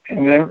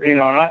 And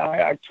then,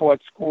 I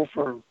taught school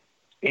for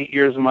 8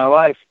 years of my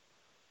life.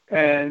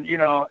 And,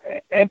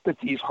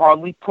 empathy is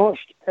hardly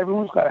pushed.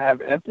 Everyone's got to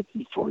have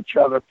empathy for each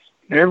other.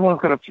 And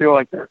everyone's got to feel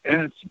like they're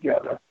in it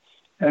together.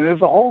 And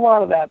there's a whole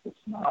lot of that that's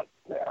not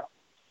there.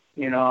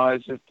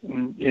 It's just,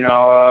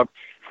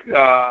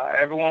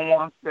 everyone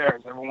wants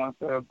theirs. Everyone wants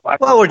the black.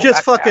 Well, we're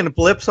just fucking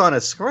blips on a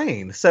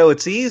screen, so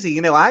it's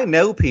easy. I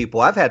know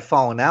people. I've had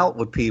falling out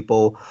with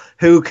people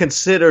who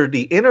consider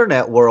the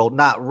internet world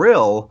not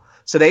real,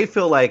 so they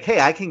feel like,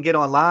 hey, I can get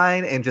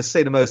online and just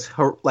say the most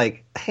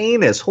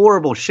heinous,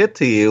 horrible shit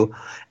to you,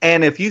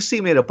 and if you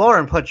see me at a bar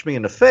and punch me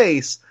in the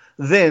face,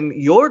 then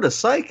you're the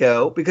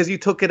psycho because you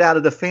took it out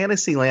of the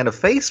fantasy land of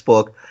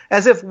Facebook,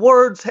 as if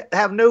words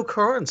have no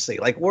currency.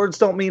 Like, words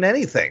don't mean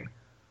anything.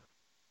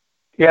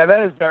 Yeah,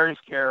 that is very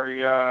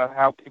scary,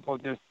 how people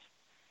just,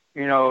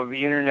 the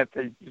internet,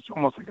 it's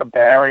almost like a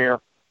barrier.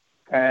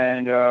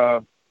 And,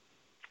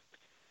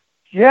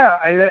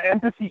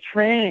 empathy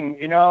training,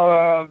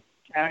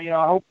 And,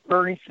 I hope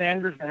Bernie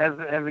Sanders has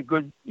a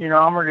good,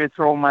 I'm going to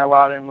throw my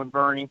lot in with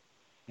Bernie.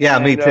 Yeah,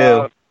 me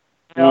too.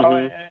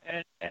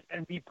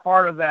 And be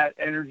part of that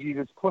energy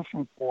that's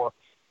pushing for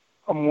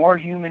a more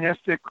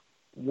humanistic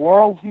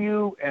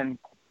worldview and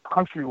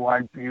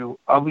countrywide view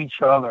of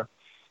each other.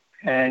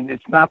 And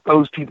it's not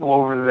those people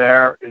over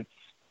there.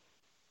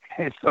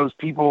 It's those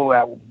people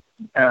that,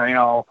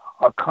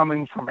 are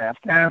coming from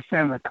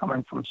Afghanistan, they're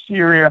coming from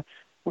Syria,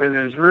 where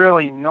there's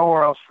really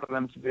nowhere else for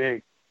them to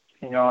be.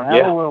 And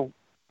have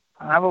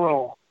a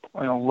little,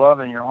 love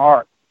in your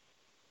heart.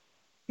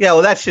 Yeah,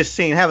 well, that's just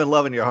having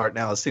love in your heart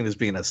now is seen as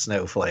being a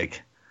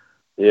snowflake.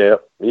 Yeah.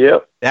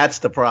 That's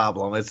the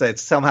problem.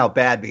 It's somehow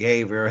bad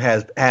behavior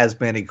has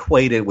been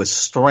equated with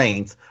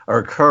strength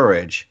or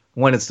courage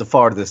when it's the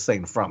farthest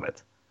thing from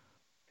it.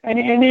 And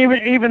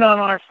even on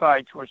our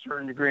side to a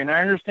certain degree, and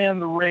I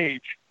understand the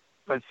rage,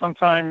 but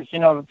sometimes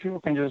the people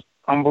can just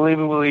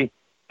unbelievably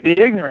be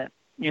ignorant,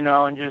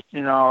 and just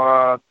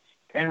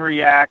and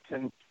react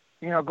and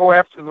go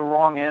after the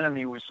wrong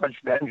enemy with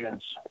such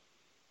vengeance.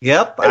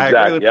 Yep, I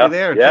agree with you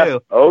there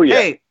too. Oh yeah.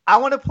 Hey, I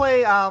want to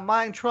play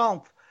Mein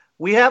Kampf.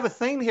 We have a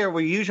thing here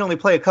where you usually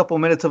play a couple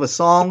minutes of a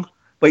song,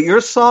 but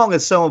your song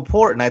is so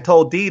important. I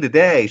told Dee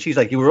today, she's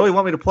like, you really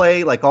want me to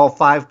play like all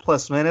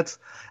 5+ minutes?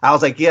 I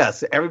was like,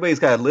 yes, everybody's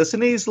got to listen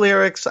to these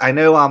lyrics. I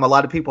know a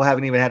lot of people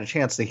haven't even had a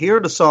chance to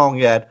hear the song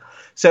yet.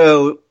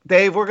 So,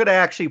 Dave, we're going to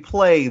actually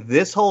play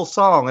this whole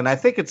song, and I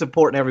think it's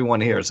important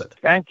everyone hears it.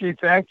 Thank you.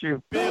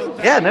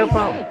 Yeah, no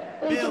problem.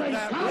 Build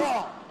that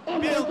wall.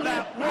 Build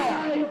that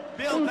wall.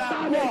 Build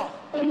that wall.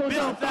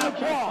 Build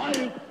that wall.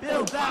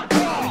 Build that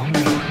wall.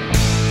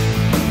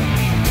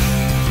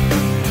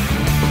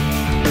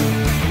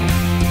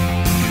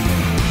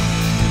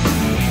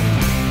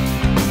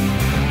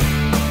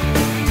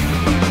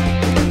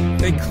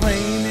 They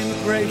claim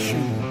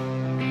immigration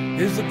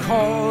is the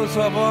cause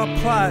of our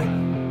plight.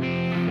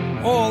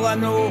 All I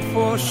know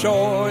for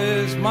sure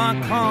is my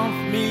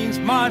Kampf means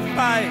my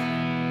fight.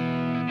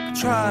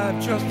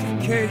 Tribe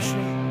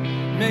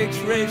justification makes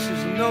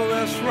racism no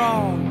less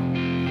wrong.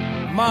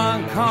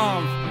 Mein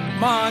Kampf,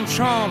 Mein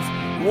Kampf,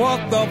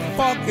 what the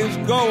fuck is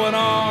going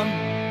on?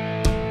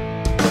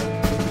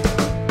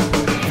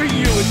 For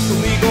you it's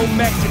illegal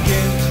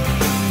Mexicans,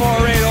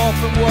 for Adolf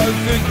it was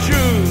the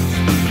Jews.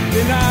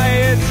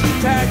 Deny its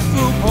tax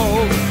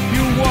loophole,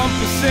 you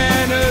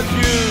 1%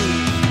 abuse.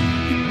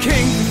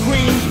 Kings and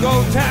queens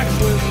go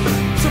taxless,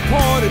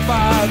 supported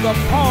by the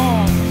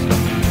pawns.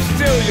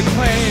 Still you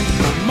claim,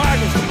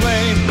 migrants to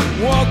blame,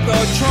 what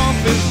the Trump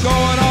is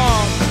going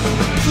on.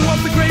 So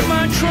what's the great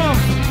mind Trump?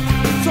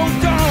 So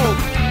Donald,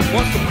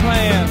 what's the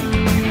plan?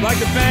 Like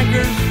the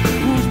bankers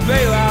whose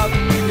bailout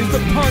is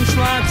the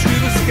punchline to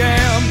the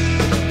scam.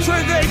 So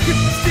they could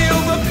steal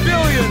the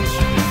billions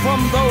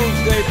from those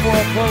they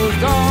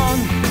foreclosed on,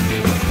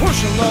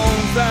 pushing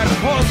loans that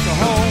cost the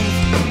homes.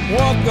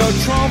 What the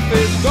Trump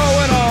is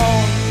going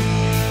on?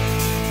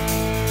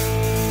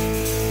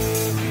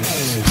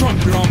 Trump,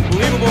 you're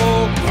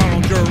unbelievable.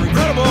 Donald, you're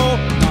regrettable.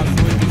 Not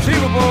so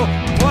inconceivable.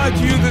 Applied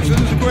to you, this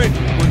is great.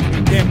 When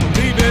you can't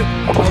believe it,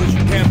 others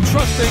you can't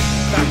trust it.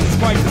 Fact is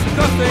quite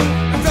disgusting.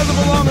 It doesn't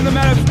belong in the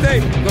matter of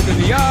state. Look in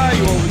the eye,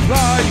 you always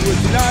lie. You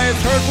would deny it's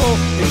hurtful,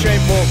 it's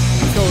shameful.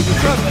 So the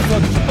trust is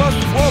what the bust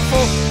is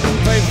woeful,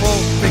 playful,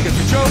 think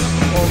it's a joke,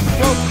 or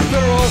close,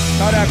 literal,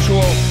 not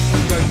actual.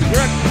 Because the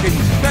direct, if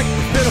you suspect,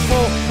 it's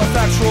pitiful, or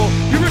factual.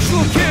 You rich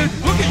little kid,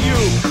 look at you.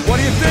 What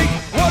do you think?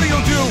 What do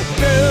you do?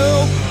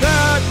 Build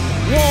that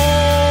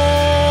wall.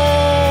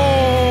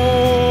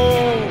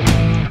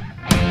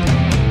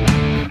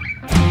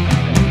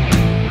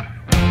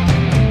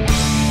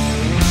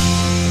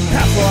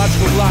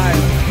 Pathological life,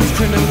 who's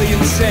criminally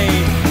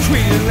insane.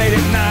 Tweeted late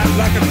at night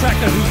like a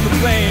cracker who's to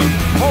blame.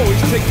 Always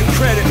take the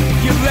credit,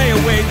 you lay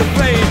away the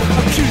blame.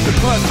 Accuse the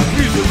plus,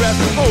 accuse the rest.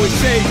 Always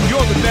say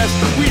you're the best.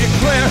 We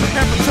declare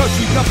and for touch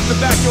you nothing to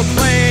back your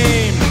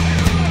claim.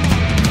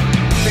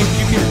 Think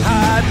you can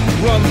hide,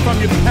 run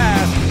from your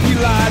past. You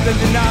lie, then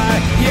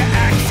deny, you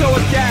act so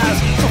aghast,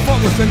 so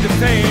faultless and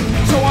defamed.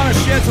 So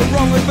honest yet so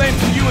wrongly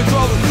blamed, to you it's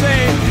all the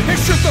same.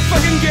 It's just a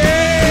fucking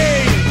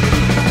game.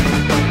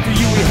 For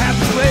you we have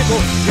this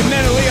label, you're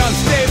mentally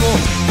unstable.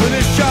 For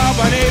this job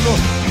unable,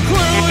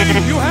 clearly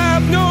you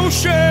have no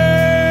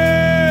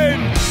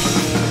shame.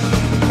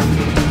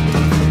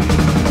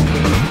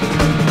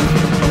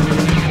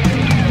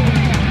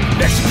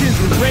 Mexicans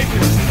are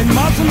rapists and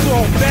Muslims are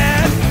all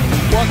bad.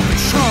 What the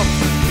Trump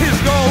is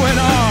going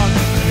on?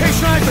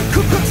 Patronize the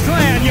Ku Klux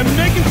Klan, you're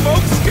making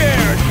folks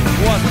scared.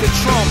 What the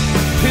Trump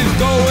is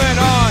going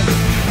on?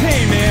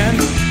 Hey man,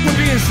 we're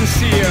being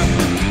sincere.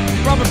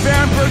 Robert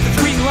Barenberg is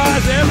tweeting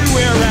lies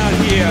everywhere around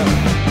here.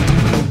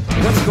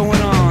 What's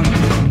going on?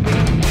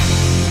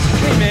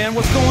 Hey man,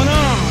 what's going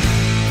on?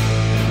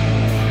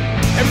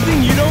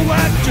 Everything you don't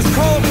like, just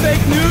call it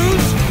fake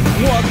news.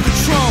 What the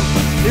Trump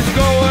is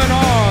going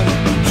on?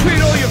 Tweet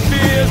all your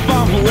fears,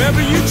 bomb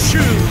whoever you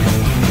choose.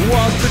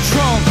 What the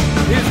Trump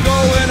is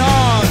going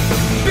on?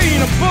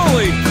 Being a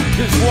bully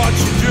is what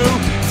you do.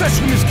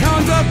 Sexual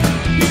misconduct,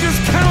 you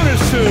just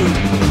counters to.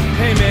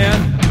 Hey man,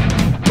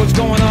 what's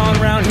going on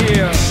around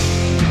here?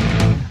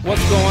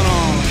 What's going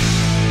on?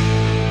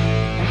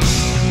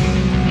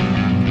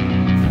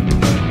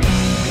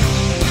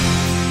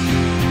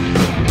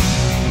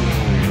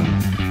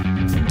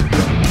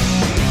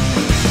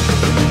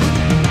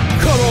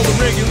 Cut all the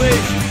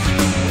regulations,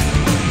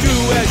 do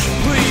as you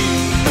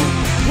please.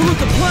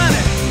 Pollute the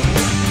planet,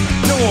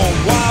 no on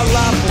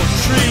wildlife or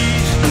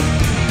trees.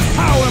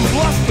 Power and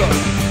bluster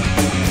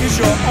is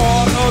your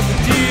art of the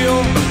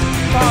deal.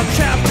 File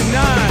chapter 9,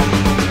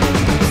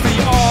 it's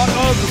the art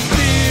of the steal.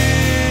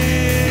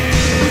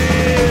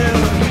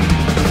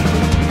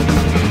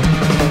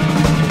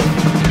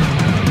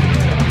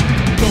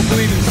 Don't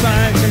believe in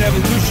science and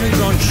evolution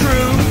is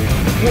untrue.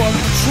 What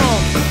the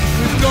Trump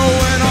is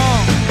going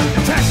on?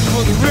 Taxes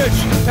for the rich,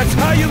 that's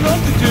how you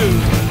love to do.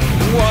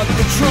 What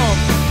the Trump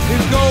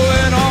is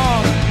going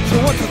on?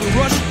 So what do the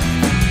Russians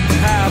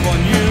have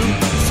on you?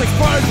 It's like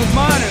fires with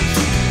minors,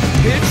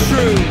 it's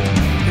true.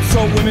 And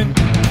so women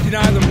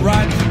deny them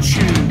right to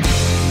choose.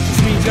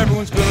 Just means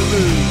everyone's gonna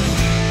lose.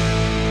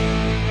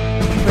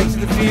 Play to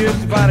the fears,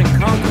 divide and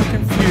conquer,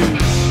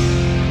 confuse.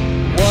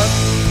 What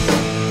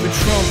the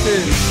Trump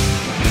is,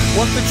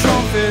 what the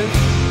Trump is,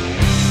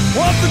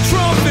 what the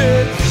Trump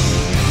is,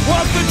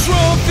 what the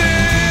Trump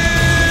is.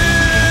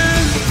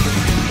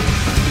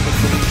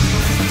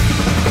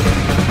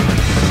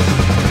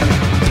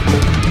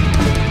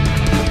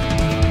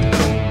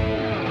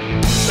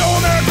 So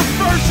America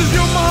first is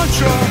your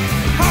mantra.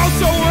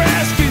 Also we're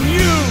asking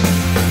you.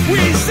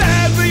 We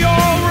sadly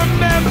all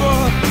remember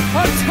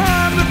a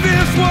time that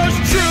this was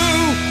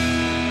true.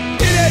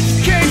 In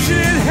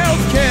education and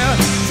healthcare,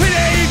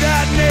 today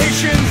that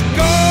nation's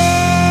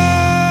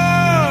gone.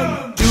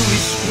 Duly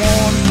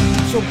sworn,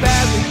 so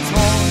badly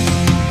torn,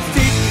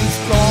 Satan's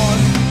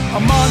gone,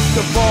 a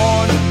monster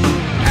born.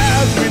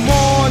 As we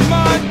mourn,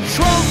 my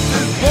Trump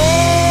is born.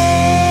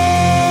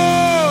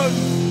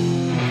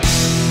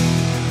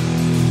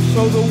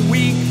 So the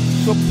weak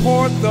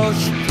support the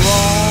strong.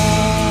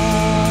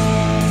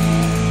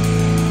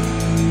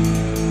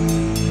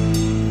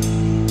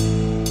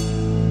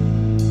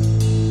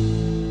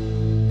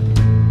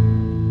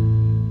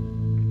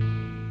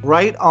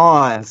 Right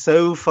on.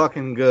 So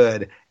fucking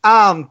good.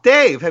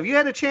 Dave, have you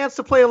had a chance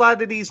to play a lot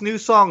of these new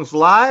songs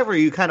live, or are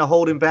you kind of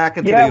holding back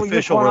into the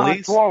official release? Yeah, we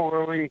just went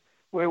on a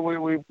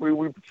tour where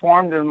we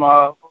performed in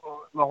the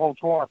whole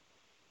tour.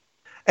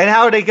 And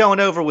how are they going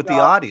over with the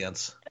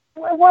audience?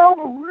 Well,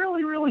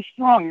 really, really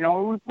strong. You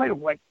know, we played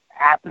like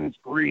Athens,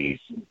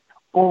 Greece,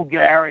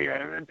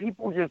 Bulgaria, and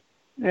people just,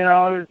 you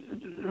know,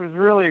 it was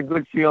really a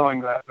good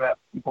feeling that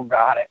people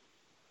got it.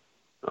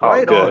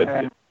 Right on.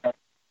 And,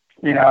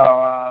 you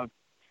know,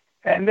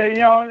 and they, you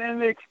know, and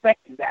they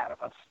expected that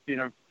of us. You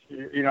know,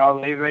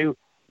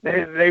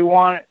 they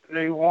want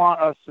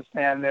us to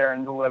stand there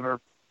and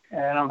deliver,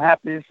 and I'm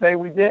happy to say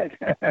we did.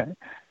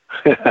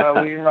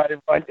 We invited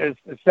a bunch of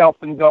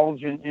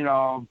self-indulgent, you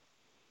know,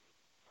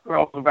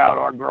 girls about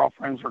our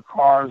girlfriends or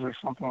cars or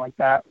something like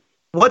that.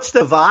 What's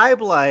the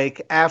vibe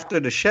like after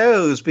the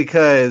shows?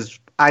 Because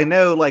I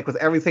know, like, with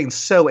everything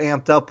so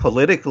amped up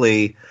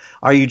politically,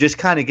 are you just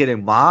kind of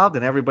getting mobbed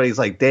and everybody's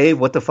like, Dave,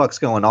 what the fuck's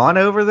going on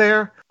over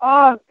there?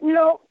 You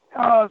know,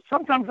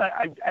 sometimes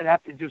I'd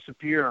have to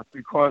disappear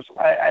because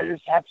I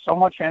just have so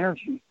much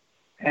energy.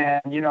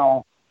 And, you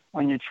know,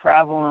 when you're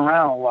traveling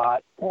around a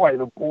lot, boy,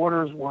 the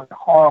borders were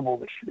horrible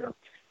this year.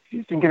 If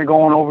you're thinking of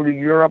going over to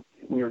Europe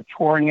and you're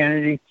touring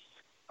entity,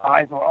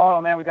 I thought,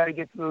 oh, man, we got to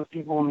get to those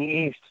people in the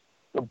East.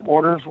 The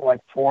borders were like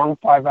 4 or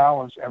 5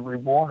 hours every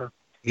border.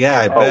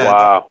 Yeah, I bet. Oh,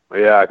 wow.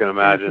 Yeah, I can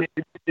imagine.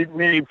 It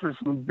made for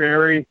some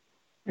very,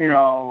 you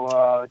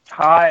know,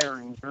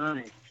 tiring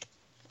journey.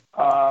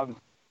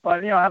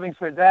 But, you know, having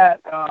said that,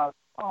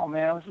 oh,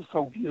 man, it was just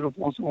so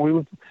beautiful.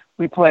 So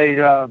we played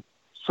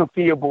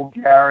Sofia,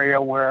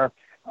 Bulgaria, where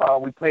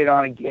we played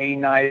on a gay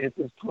night at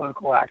this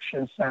political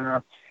action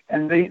center.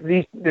 And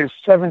there's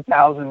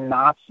 7,000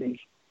 Nazis,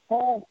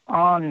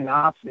 full-on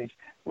Nazis,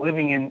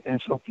 living in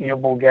Sofia,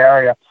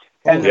 Bulgaria.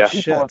 And the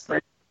people are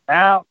freaking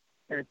out.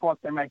 They thought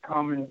they might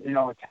come and, you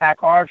know,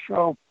 attack our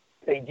show.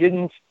 They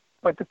didn't.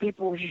 But the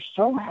people were just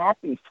so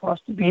happy for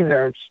us to be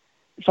there.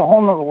 It's a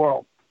whole nother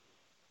world.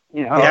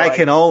 You know, yeah, I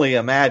can only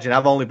imagine.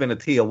 I've only been to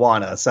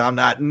Tijuana, so I'm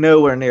not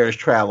nowhere near as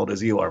traveled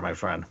as you are, my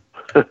friend.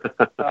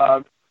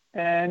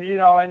 And, you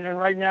know, and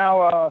right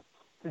now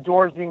the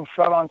door's being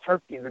shut on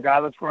Turkey. The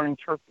guy that's running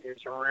Turkey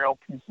is a real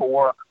piece of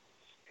work.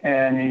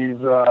 And he's,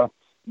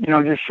 you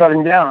know, just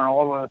shutting down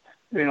all the,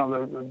 you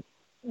know, the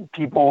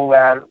people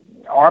that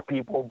are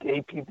people,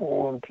 gay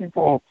people, and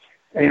people,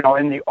 you know,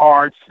 in the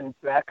arts and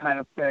that kind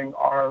of thing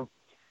are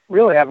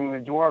really having the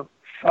door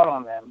shut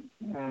on them.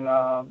 And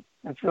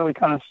it's really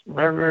kind of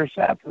very, very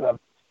sad for them.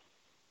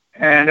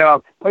 And,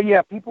 but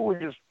yeah, people were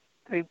just,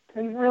 they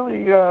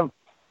really,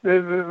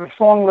 the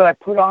song that I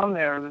put on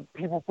there, that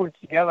people put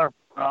together,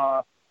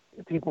 the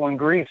people in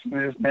Greece, and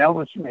they just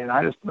mailed it to me, and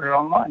I just put it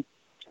online.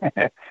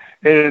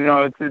 You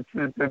know,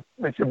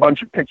 it's a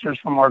bunch of pictures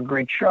from our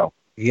Greek show.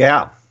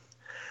 Yeah.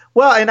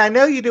 Well, and I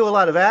know you do a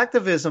lot of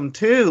activism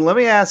too. Let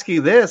me ask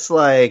you this,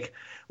 like,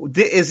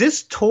 is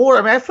this tour?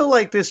 I mean, I feel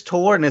like this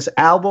tour and this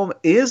album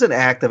is an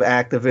act of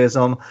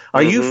activism.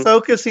 Are you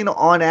focusing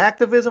on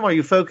activism? Are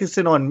you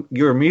focusing on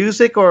your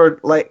music, or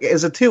like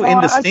is it too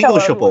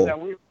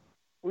indistinguishable?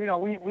 We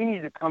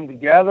need to come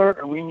together,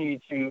 and we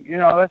need to,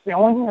 that's the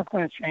only thing that's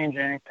going to change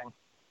anything.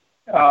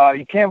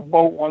 You can't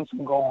vote once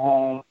and go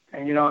home,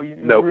 and you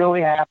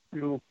really have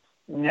to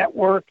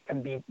network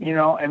and be,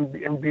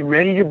 and be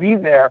ready to be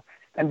there,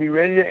 and be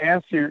ready to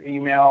answer your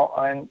email,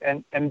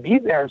 and be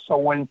there. So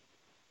when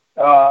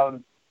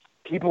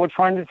people are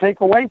trying to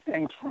take away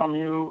things from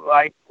you,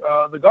 like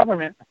the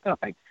government,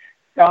 like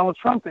Donald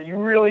Trump, that you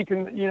really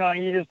can,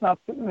 you're just not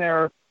sitting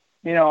there,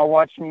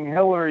 watching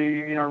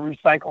Hillary,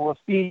 recycle a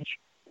speech.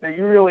 That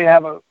you really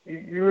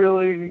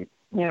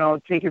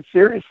take it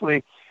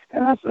seriously,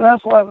 and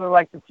that's what I would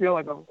like to feel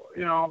like.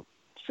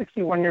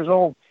 61 years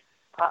old.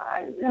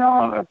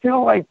 I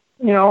feel like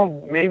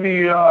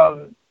maybe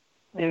like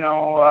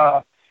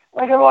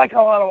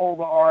a lot of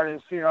older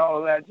artists,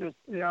 that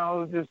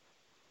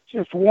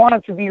just want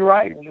it to be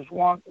right, and just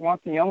want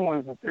the young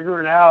ones to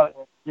figure it out,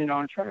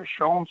 and try to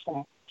show them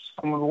some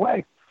of the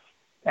way.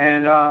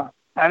 And I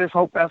just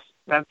hope that's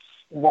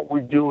what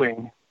we're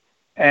doing.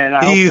 And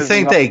do you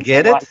think they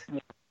get it?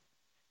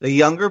 The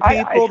younger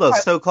people, the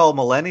so-called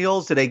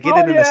millennials, do they get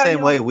it in the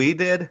same way we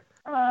did?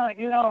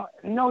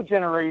 No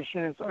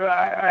generation.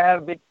 I had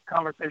a big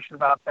conversation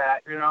about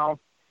that.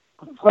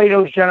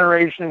 Plato's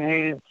generation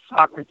hated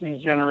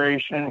Socrates'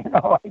 generation.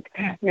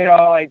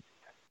 Nobody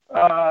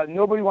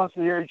wants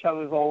to hear each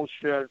other's old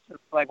shit.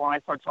 It's like when I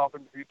start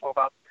talking to people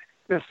about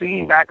the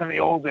scene back in the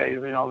old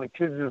days, the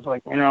kids just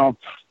like,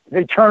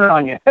 they turn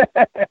on you.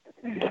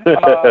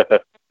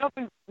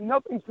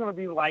 Nothing's going to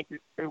be like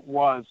it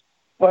was.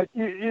 But,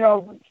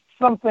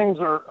 some things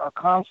are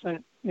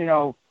constant.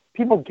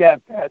 People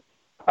get that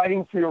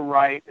fighting for your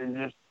right, and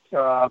just,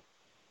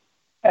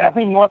 and I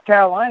think North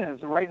Carolina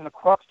is right in the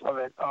crux of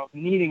it, of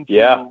needing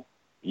to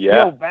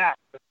go back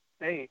to the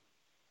state.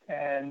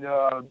 And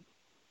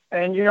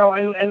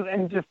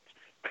just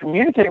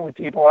communicate with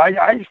people.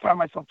 I just find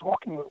myself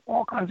talking with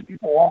all kinds of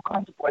people, all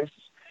kinds of places.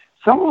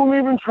 Some of them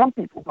even Trump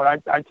people,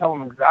 but I tell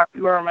them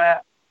exactly where I'm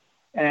at.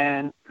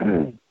 And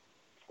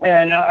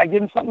I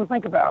give them something to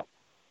think about,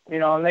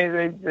 and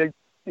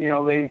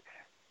they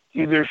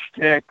do their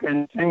shtick,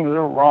 and things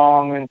are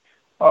wrong, and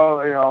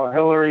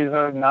Hillary's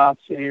a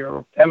Nazi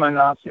or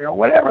feminazi or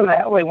whatever the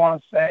hell they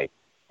want to say.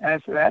 And I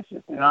said, that's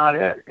just not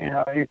it.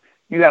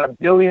 You got a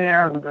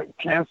billionaire who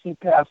can't see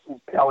past his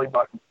belly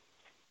button,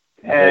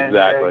 and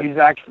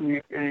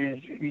exactly.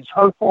 He's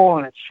hurtful,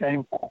 and it's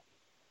shameful,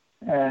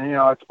 and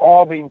it's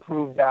all being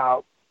proved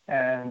out,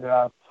 and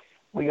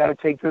we got to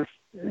take this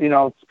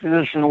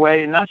position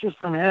away, and not just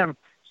from him.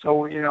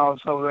 So,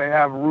 so they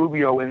have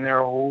Rubio in there,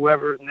 or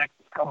whoever next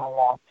is coming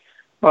along.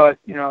 But,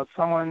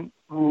 someone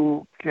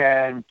who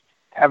can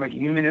have a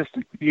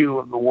humanistic view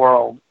of the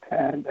world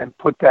and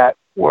put that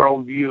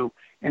world view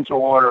into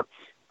order.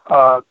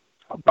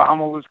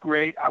 Obama was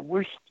great. I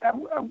wish it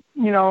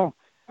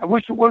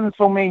wasn't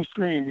so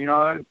mainstream.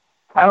 I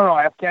don't know.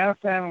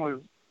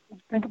 Afghanistan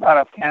think about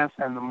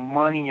Afghanistan, the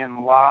money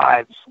and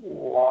lives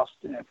lost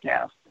in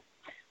Afghanistan.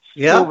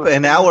 Yep,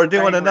 and now we're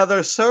doing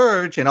another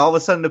surge, and all of a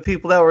sudden the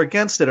people that were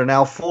against it are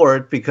now for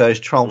it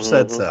because Trump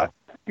said so.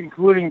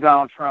 Including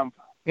Donald Trump.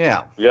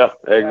 Yeah. Yeah,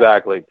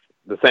 exactly.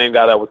 The same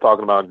guy that was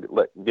talking about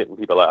getting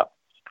people out.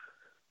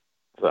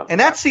 So. And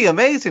that's the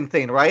amazing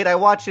thing, right? I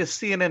watched this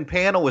CNN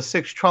panel with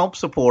 6 Trump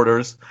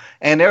supporters,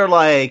 and they're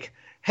like,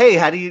 hey,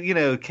 how do you,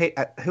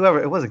 whoever,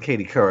 it wasn't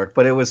Katie Couric,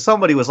 but it was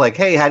somebody was like,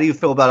 hey, how do you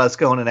feel about us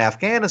going in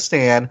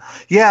Afghanistan?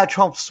 Yeah,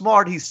 Trump's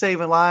smart. He's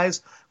saving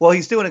lives. Well,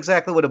 he's doing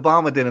exactly what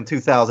Obama did in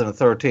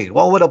 2013.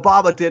 Well, what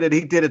Obama did,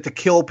 he did it to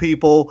kill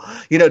people,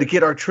 to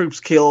get our troops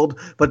killed.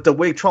 But the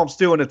way Trump's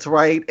doing it's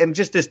right. And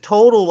just this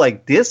total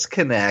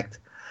disconnect,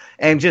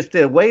 and just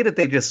the way that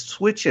they just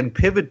switch and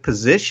pivot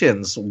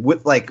positions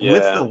with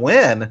the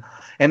win.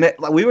 And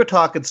we were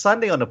talking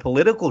Sunday on the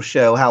political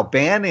show how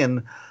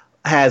Bannon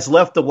has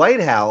left the White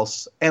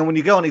House, and when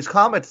you go on these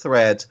comment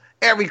threads,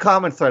 every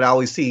comment thread I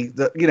always see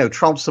the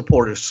Trump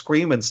supporters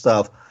screaming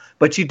stuff,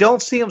 but you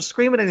don't see them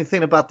screaming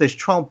anything about this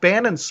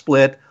Trump-Bannon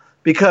split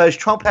because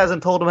Trump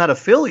hasn't told them how to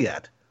feel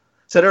yet.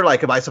 So they're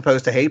like, am I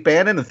supposed to hate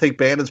Bannon and think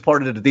Bannon's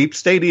part of the deep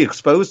state he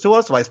exposed to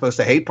us? Am I supposed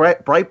to hate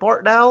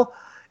Breitbart now?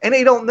 And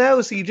they don't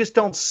know, so you just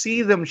don't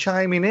see them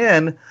chiming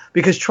in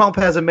because Trump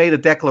hasn't made a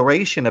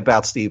declaration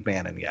about Steve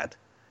Bannon yet.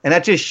 And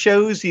that just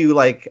shows you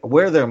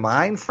where their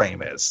mind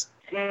frame is.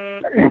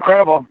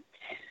 Incredible.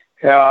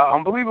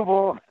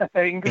 Unbelievable.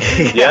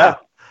 Yeah.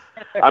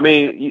 I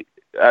mean,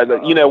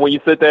 when you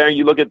sit there and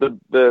you look at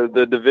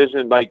the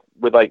division,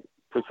 with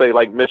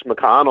Mitch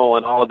McConnell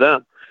and all of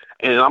them,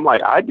 and I'm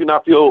like, I do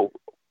not feel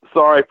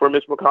sorry for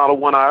Mitch McConnell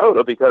one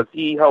iota because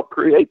he helped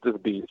create this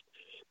beast.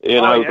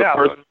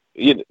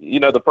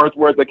 The first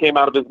words that came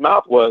out of his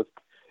mouth was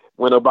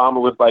when Obama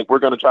was like, we're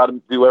going to try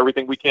to do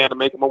everything we can to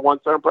make him a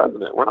one-term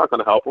president. We're not going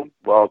to help him.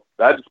 Well,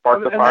 that just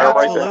sparked the fire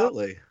right there.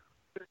 Absolutely.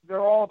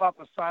 They're all about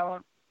the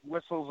silent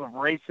whistles of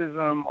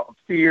racism, of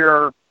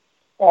fear,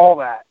 all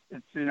that.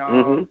 It's, you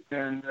know,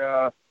 and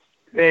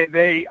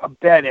they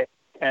abet it,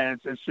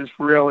 and it's just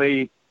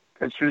really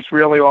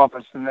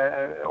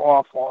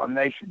awful, and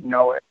they should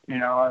know it, you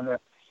know,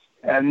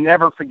 and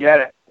never forget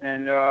it,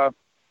 and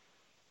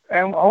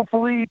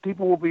hopefully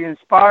people will be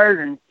inspired,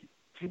 and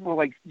people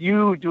like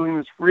you doing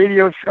this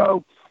radio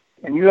show,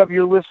 and you have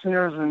your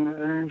listeners, and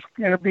there's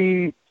going to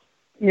be,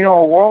 you know,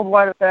 a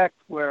worldwide effect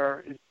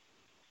where it's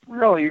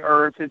really,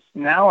 or if it's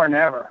now or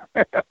never.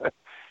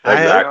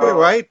 Exactly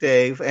right,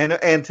 Dave.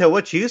 And to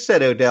what you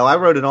said, Odell, I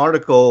wrote an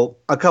article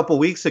a couple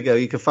weeks ago.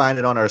 You can find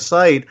it on our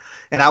site.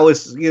 And I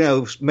was, you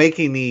know,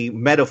 making the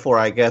metaphor,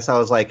 I guess. I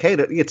was like, hey,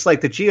 it's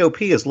like the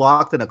GOP is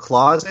locked in a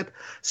closet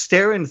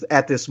staring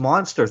at this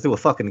monster through a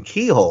fucking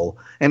keyhole.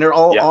 And they're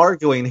all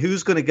arguing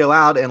who's going to go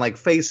out and like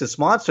face this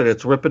monster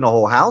that's ripping the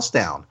whole house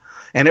down.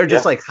 And they're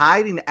just like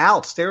hiding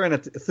out, staring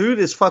through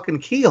this fucking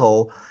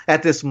keyhole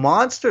at this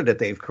monster that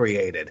they've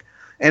created.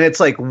 And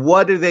it's like,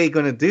 what are they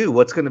going to do?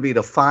 What's going to be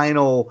the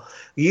final,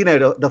 you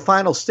know, the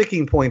final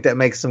sticking point that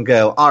makes them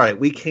go, all right,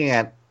 we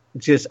can't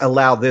just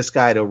allow this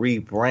guy to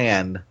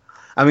rebrand.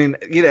 I mean,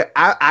 you know,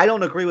 I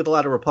don't agree with a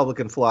lot of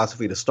Republican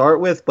philosophy to start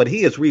with, but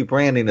he is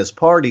rebranding his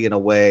party in a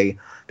way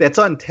that's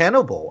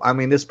untenable. I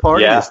mean, this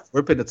party is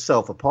ripping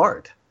itself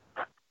apart.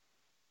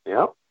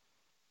 Yep.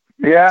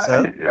 Yeah.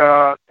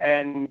 So?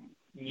 And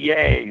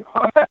yay.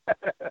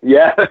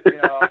 Yeah.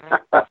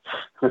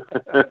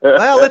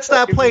 Well, let's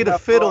not play the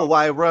fiddle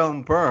while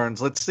Rome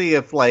burns. Let's see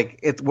if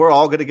we're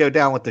all going to go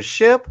down with the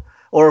ship,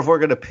 or if we're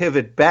going to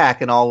pivot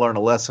back and all learn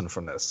a lesson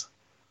from this.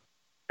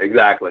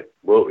 Exactly.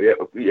 Well,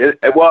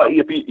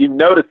 if you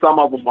notice, some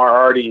of them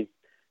are already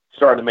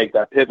starting to make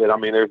that pivot. I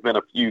mean, there's been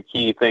a few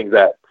key things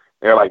that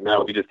they're like,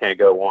 no, we just can't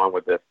go on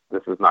with this.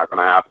 This is not going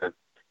to happen.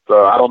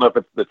 So I don't know if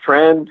it's the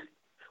trend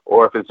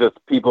or if it's just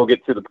people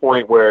get to the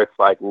point where it's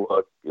like,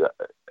 look,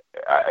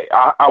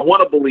 I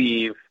want to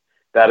believe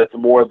that it's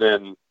more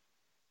than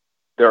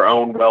their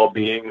own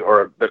well-being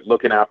or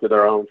looking after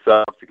their own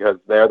self, because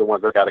they're the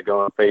ones that got to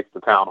go and face the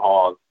town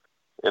halls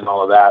and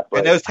all of that. But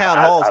and those town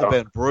halls have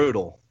been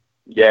brutal.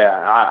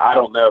 Yeah, I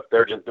don't know if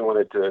they're just doing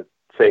it to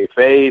save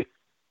face.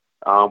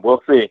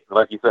 We'll see.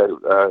 Like you said,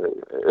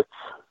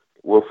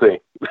 we'll see.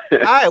 All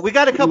right, we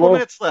got a couple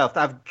minutes left.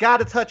 I've got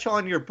to touch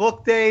on your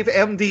book, Dave,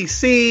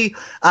 MDC,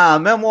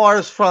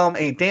 Memoirs from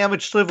a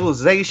Damaged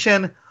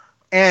Civilization.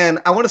 And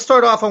I want to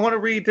start off, I want to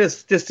read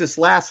this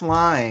last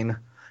line.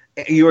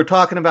 You were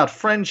talking about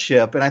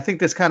friendship, and I think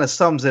this kind of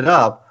sums it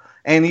up.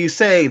 And you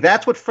say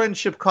that's what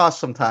friendship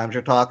costs sometimes.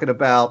 You're talking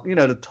about, you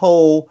know, the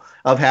toll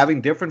of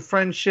having different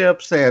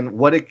friendships and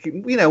what it,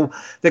 you know,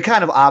 the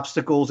kind of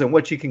obstacles and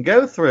what you can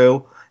go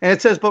through. And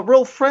it says, but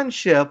real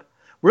friendships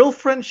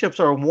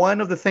are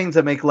one of the things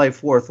that make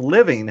life worth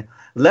living.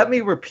 Let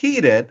me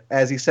repeat it,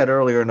 as he said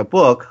earlier in the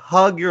book,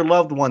 hug your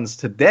loved ones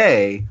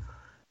today.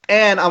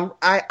 And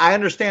I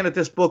understand that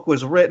this book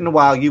was written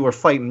while you were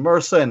fighting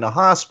MRSA in the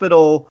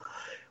hospital,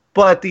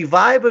 but the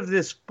vibe of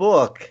this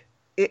book,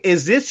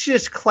 is this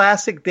just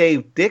classic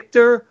Dave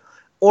Dichter,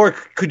 or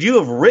could you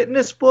have written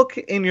this book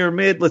in your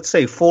let's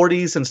say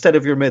 40s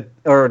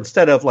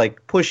instead of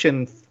like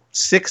pushing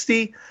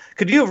 60?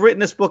 Could you have written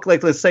this book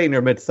like, let's say, in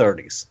your mid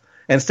 30s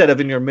instead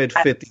of in your mid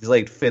 50s,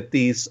 late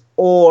 50s,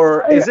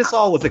 or is this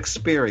all with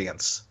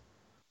experience?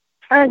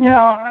 You know,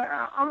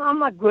 I'm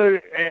not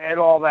good at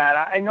all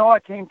that. I know I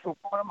came to a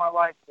point in my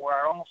life where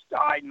I almost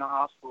died in the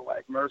hospital,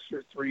 like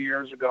MRSA 3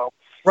 years ago.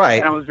 Right.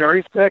 And I was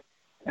very sick,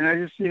 and I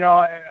just, you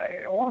know,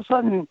 all of a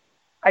sudden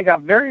I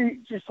got very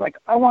just like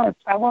I want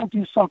to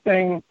do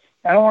something.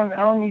 I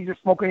don't need to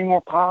smoke any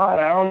more pot.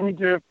 I don't need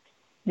to,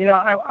 you know,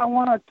 I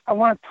want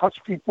to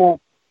touch people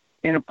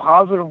in a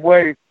positive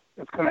way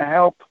that's going to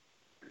help.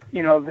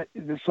 You know, that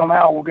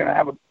somehow we're going to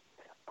have a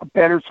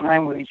better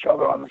time with each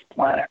other on this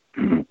planet.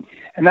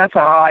 And that's a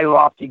high,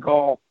 lofty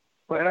goal.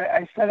 But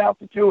I set out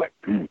to do it.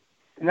 And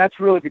that's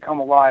really become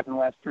alive in the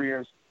last 3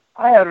 years.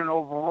 I had an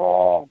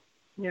overall,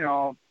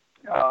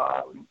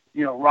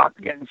 rock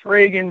against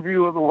Reagan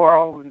view of the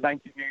world in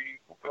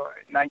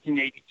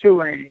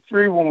 1982 and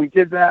 83 when we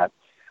did that.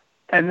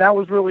 And that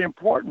was really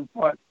important.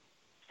 But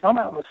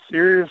somehow the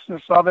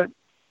seriousness of it,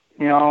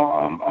 you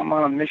know, I'm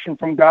on a mission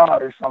from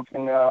God or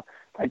something. I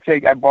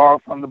borrow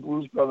from the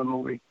Blues Brother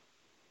movie.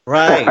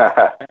 Right.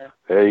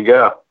 There you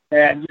go.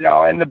 And, you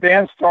know, and the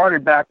band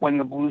started back when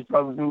the Blues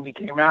Brothers movie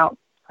came out.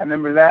 I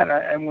remember that,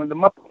 and when the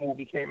Muppet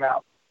movie came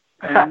out.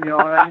 And, you know,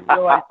 and I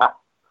feel like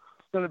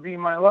it's going to be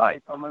my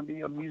life. I'm going to be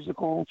a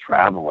musical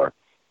traveler.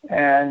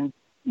 And,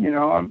 you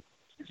know, I'm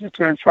just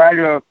going to try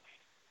to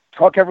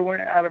talk everyone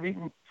out of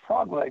eating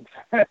frog legs.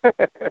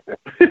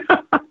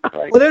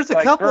 Well, there's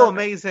a couple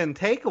amazing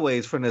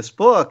takeaways from this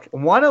book.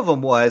 One of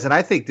them was, and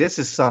I think this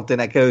is something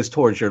that goes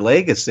towards your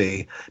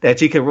legacy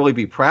that you can really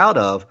be proud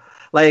of.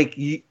 Like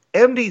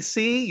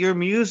MDC, your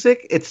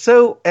music, it's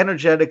so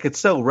energetic, it's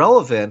so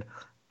relevant.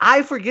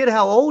 I forget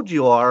how old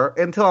you are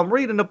until I'm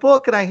reading the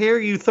book and I hear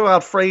you throw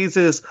out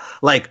phrases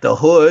like the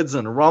hoods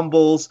and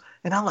rumbles.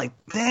 And I'm like,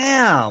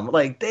 damn,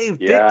 like Dave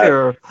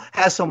Dichter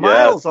has some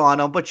miles on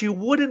him, but you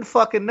wouldn't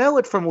fucking know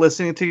it from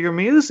listening to your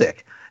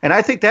music. And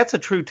I think that's a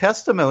true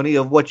testimony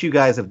of what you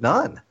guys have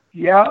done.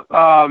 Yeah.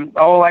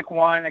 Like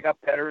wine, I got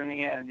better in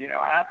the end. You know,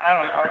 I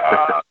don't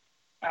know.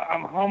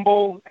 I'm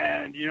humble,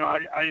 and, you know,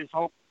 I just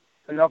hope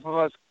enough of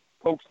us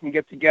folks can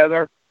get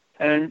together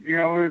and, you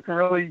know, we can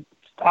really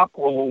stop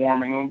global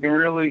warming. We can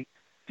really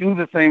do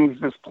the things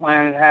this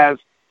planet has,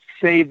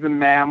 save the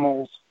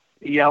mammals,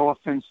 the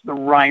elephants, the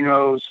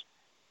rhinos.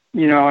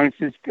 You know, and it's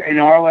just, in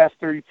our last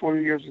 30,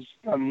 40 years, it's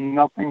done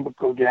nothing but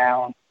go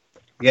down.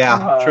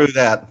 Yeah, true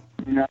that.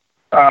 You know,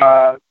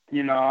 I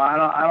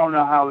don't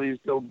know how these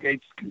Bill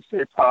Gates can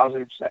stay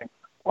positive, saying,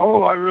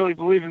 "Oh, I really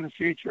believe in the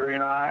future." You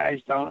know,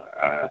 I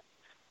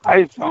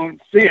just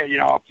don't see it. You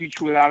know, a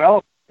future without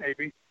elephants,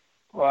 maybe,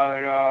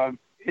 but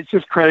it's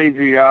just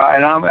crazy.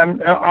 And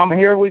I'm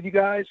here with you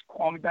guys.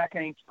 Call me back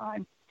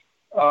anytime.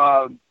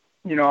 You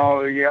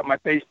know, you got my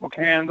Facebook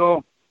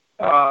handle.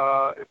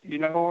 If you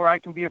know where I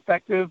can be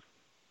effective,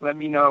 let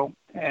me know,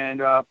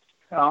 and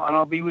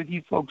I'll be with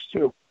you folks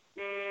too.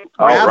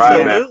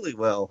 Absolutely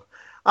will.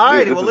 All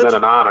right, well, it's been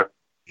an honor.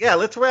 Yeah,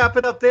 let's wrap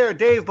it up there.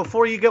 Dave,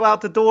 before you go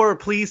out the door,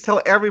 please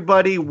tell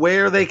everybody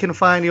where they can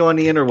find you on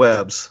the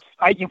interwebs.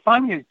 You can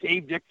find me as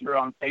Dave Dichter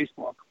on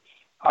Facebook.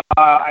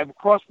 I've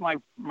crossed my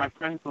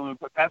friends limit,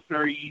 but that's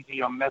very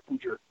easy on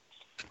Messenger.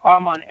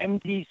 I'm on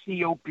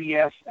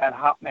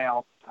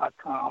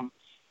mdcops@hotmail.com.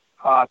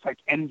 It's like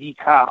MD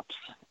Cops,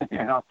 you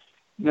know,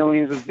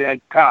 millions of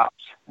dead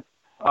cops.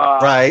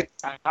 Right.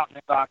 At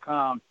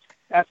hotmail.com.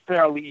 That's a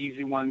fairly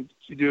easy one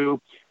to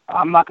do.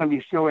 I'm not going to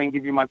be silly and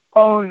give you my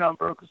phone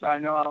number because I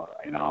know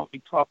I'll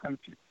be talking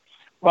to you.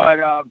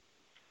 But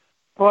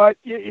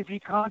if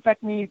you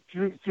contact me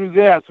through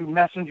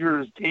Messenger,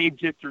 is Dave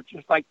Dichter,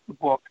 just like the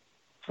book.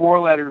 4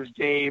 letters,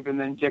 Dave, and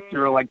then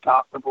Dichter, like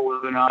Dr.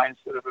 with an I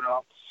instead of an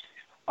O.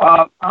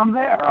 I'm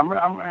there.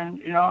 And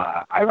you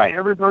know, I write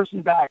every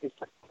person back. It's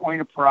like a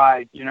point of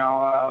pride, you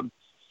know,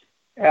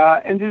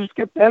 and to just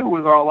get better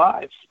with our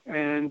lives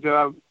and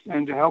to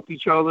help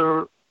each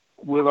other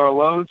with our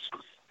loads.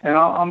 And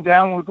I'm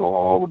down with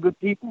all the good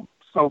people.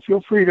 So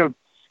feel free to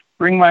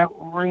ring my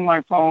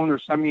phone or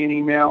send me an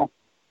email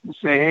and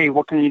say, hey,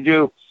 what can you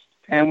do?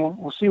 And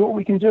we'll see what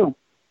we can do.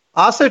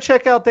 Also,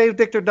 check out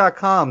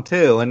DaveDichter.com,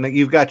 too. And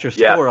you've got your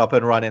store up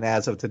and running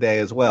as of today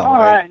as well. All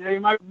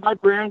right. My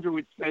brander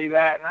would say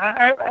that. And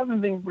I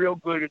haven't been real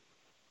good at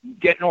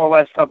getting all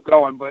that stuff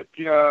going. But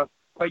yes,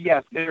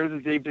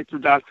 there's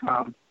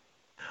DaveDichter.com.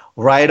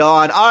 Right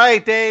on. All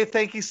right, Dave,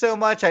 thank you so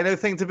much. I know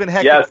things have been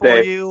hectic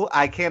for you.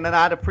 I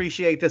cannot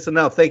appreciate this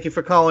enough. Thank you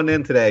for calling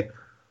in today.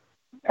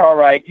 All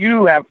right.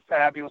 You have a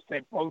fabulous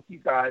day, both you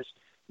guys.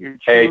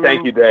 Hey,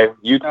 thank you, Dave.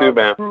 You too,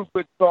 man. True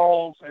good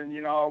souls, and,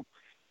 you know,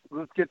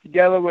 let's get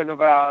together with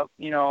about,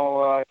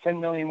 10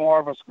 million more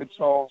of us good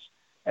souls,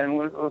 and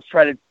let's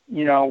try to,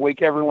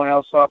 wake everyone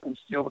else up and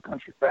steal the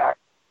country back.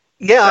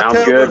 Yeah,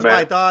 October is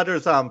my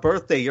daughter's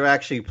birthday. You're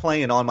actually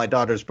playing on my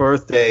daughter's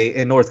birthday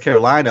in North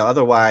Carolina.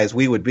 Otherwise,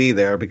 we would be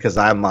there because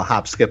I'm a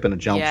hop, skip, and a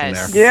jump from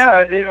there.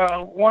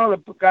 Yeah, one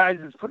of the guys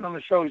that's putting on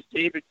the show is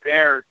David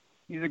Baird.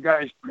 He's a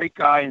great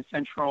guy in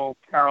Central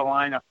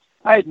Carolina.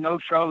 I had no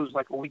shows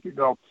like a week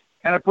ago,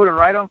 and I put it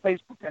right on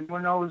Facebook.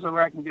 Anyone knows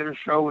where I can get a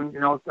show in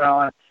North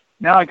Carolina.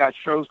 Now I got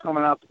shows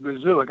coming out to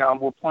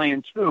Gazoo. We're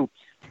playing too.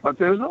 But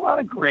there's a lot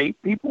of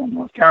great people in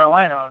North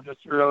Carolina.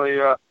 Just really...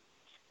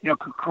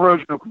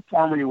 Corrosion of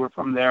Conformity were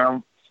from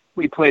there.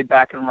 We played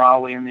back in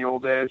Raleigh in the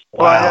old days.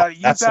 Wow, but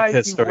you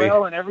guys do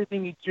well in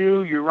everything you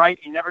do. You're right.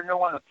 You never know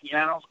when the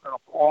piano's going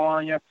to fall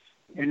on you.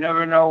 You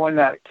never know when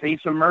that case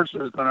of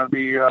MRSA is going to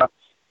be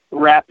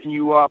wrapping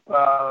you up,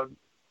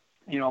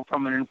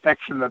 from an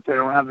infection that they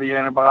don't have the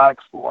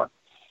antibiotics for.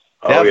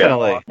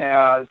 Definitely.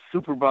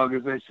 Superbug,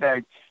 as they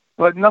say.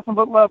 But nothing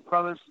but love,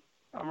 brothers.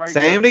 I'm right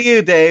Same to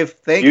you, Dave.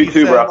 Thank you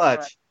too, so bro.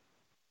 much.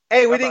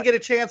 Hey, we didn't get a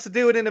chance to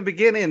do it in the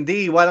beginning.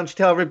 Dee, why don't you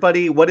tell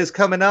everybody what is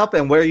coming up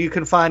and where you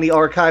can find the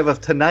archive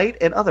of tonight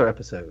and other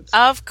episodes?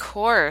 Of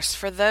course.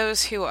 For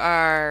those who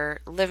are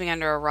living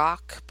under a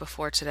rock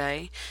before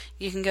today,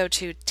 you can go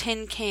to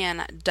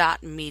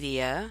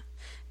tincan.media.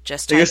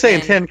 So you're saying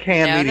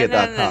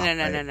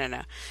tincanmedia.com.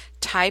 No.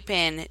 Type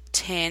in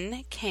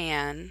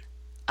tincan.media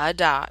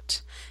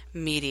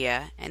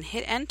and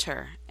hit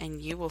enter,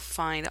 and you will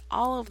find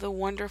all of the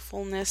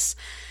wonderfulness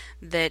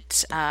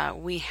that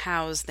we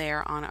house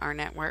there on our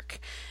network.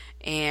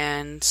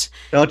 And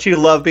don't you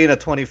love being a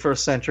 21st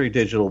century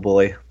digital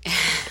boy?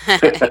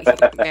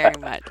 Very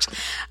much.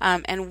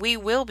 And we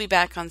will be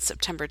back on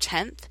September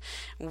 10th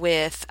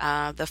with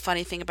The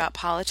Funny Thing About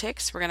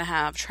Politics. We're going to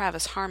have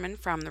Travis Harmon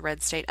from the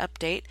Red State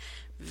Update.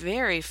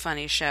 Very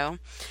funny show.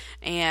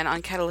 And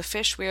on Kettle of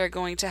Fish, we are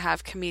going to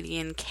have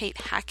comedian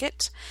Kate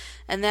Hackett.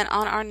 And then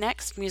on our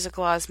next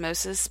Musical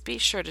Osmosis, be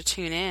sure to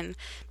tune in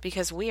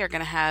because we are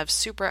going to have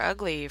Super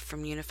Ugly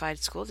from Unified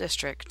School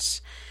District.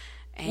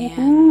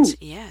 And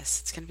yes,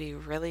 it's going to be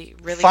really,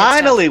 really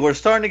Finally, good we're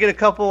starting to get a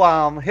couple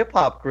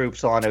hip-hop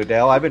groups on,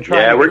 Odell. I've been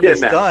trying to get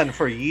this done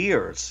for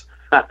years.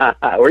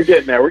 We're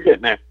getting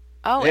there.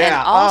 Oh, yeah.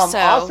 And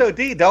also,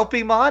 D, don't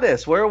be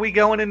modest. Where are we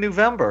going in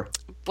November?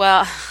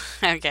 Well,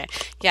 okay.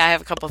 Yeah, I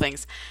have a couple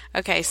things.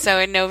 Okay, so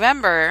in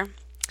November,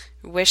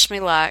 wish me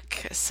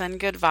luck, send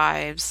good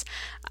vibes.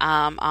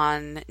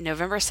 On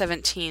November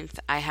 17th,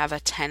 I have a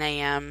 10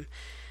 a.m.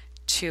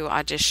 to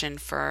audition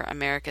for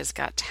America's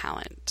Got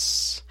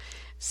Talent.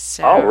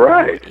 So, all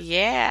right.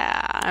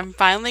 Yeah, I'm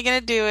finally going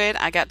to do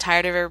it. I got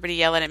tired of everybody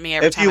yelling at me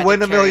every time I did karaoke. If you win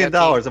 $1 million,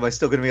 am I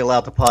still going to be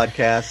allowed to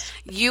podcast?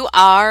 You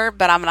are,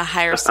 but I'm going to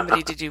hire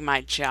somebody to do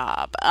my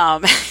job.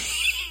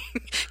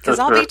 Because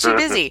I'll be too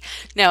busy.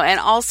 No, and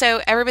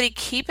also, everybody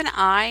keep an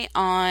eye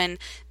on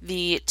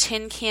the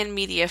Tin Can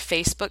Media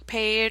Facebook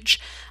page.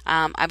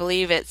 I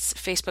believe it's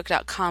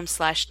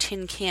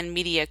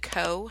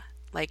facebook.com/tincanmediaco.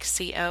 Like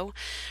CO.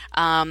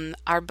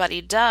 Our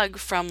buddy Doug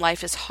from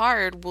Life is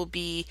Hard will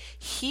be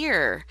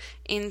here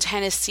in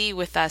Tennessee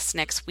with us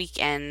next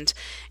weekend.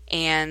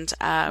 And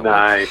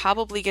we're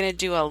probably going to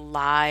do a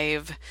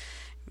live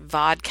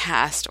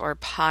vodcast or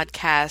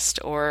podcast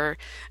or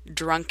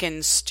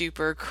drunken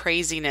stupor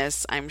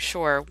craziness, I'm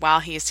sure, while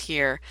he's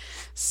here.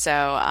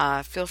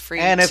 So feel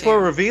free And if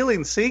we're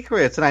revealing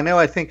secrets, and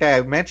I think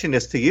I mentioned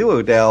this to you,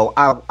 Odell,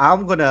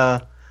 I'm going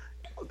to,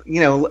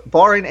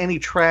 barring any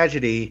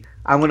tragedy,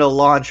 I'm going to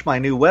launch my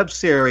new web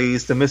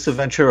series, The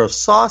Misadventures of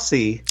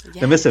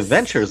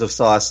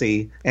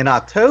Saucy, in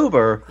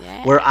October,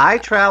 where I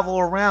travel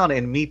around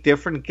and meet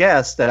different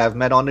guests that I've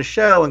met on the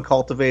show and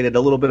cultivated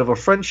a little bit of a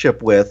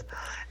friendship with.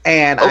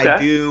 And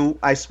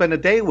I spend a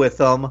day with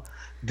them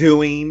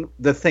doing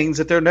the things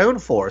that they're known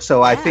for.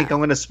 So I think I'm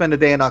going to spend a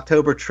day in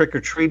October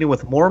trick-or-treating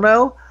with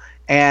Mormo,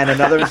 and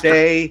another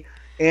day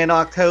in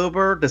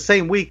October, the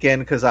same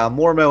weekend, because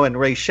Mormo and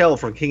Rachel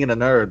from King of the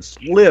Nerds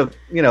live,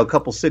 a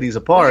couple cities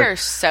apart. We're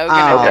so going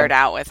to nerd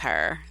out with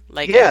her.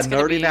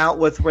 Nerding out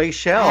with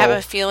Rachel. I have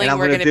a feeling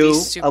we're going to be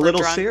super a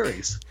little drunk.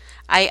 Series.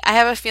 I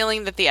have a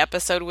feeling that the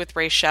episode with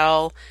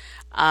Rachel,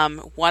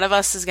 one of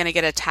us is going to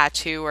get a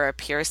tattoo or a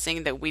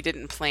piercing that we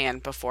didn't plan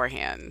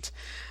beforehand.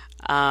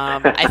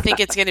 I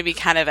think it's going to be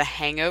kind of a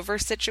hangover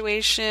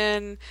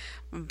situation,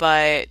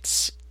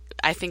 but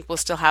I think we'll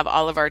still have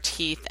all of our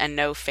teeth and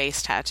no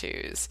face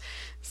tattoos.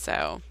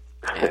 So,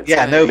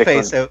 no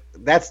face. So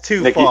that's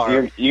too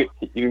far. You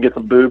can get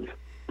some boobs.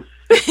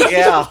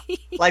 Yeah,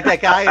 like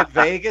that guy in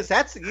Vegas.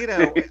 That's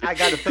I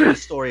got to finish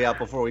the story out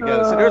before we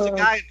go. So there's a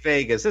guy in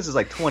Vegas. This is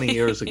like 20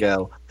 years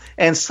ago,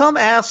 and some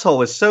asshole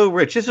was so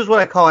rich. This is what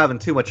I call having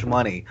too much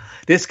money.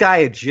 This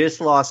guy had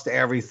just lost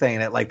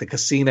everything at like the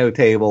casino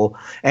table,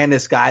 and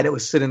this guy that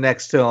was sitting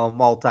next to him,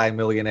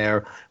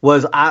 multi-millionaire,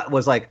 was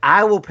like,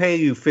 I will pay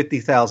you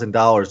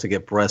 $50,000 to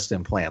get breast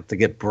implant, to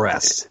get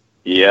breasts.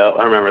 Yeah,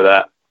 I remember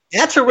that.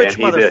 That's a rich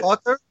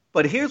motherfucker.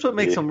 But here's what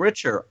makes him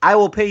richer. I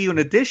will pay you an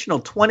additional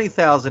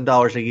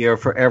 $20,000 a year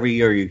for every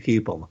year you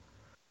keep them.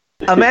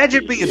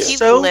 Imagine being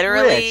so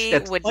rich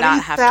that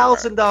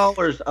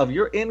 $20,000 of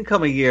your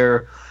income a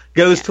year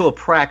goes to a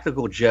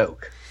practical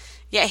joke.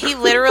 Yeah, he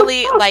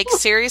literally,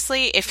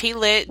 seriously, if he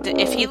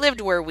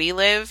lived where we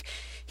live,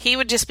 he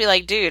would just be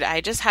like, dude,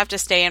 I just have to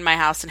stay in my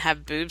house and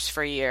have boobs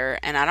for a year,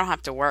 and I don't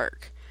have to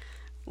work.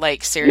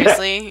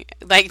 Seriously?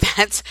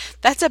 Yeah.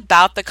 That's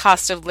about the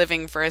cost of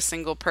living for a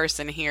single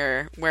person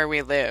here where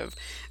we live.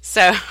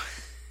 So I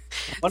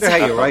wonder how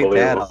you write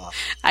that off.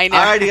 I know.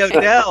 All righty,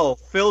 Odell.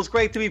 Feels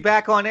great to be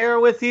back on air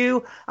with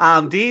you.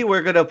 D,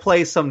 we're going to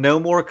play some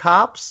No More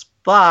Cops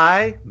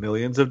by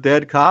Millions of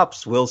Dead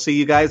Cops. We'll see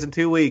you guys in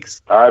 2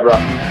 weeks. All right, bro.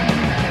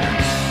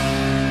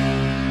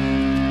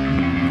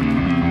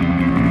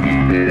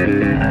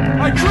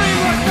 I dream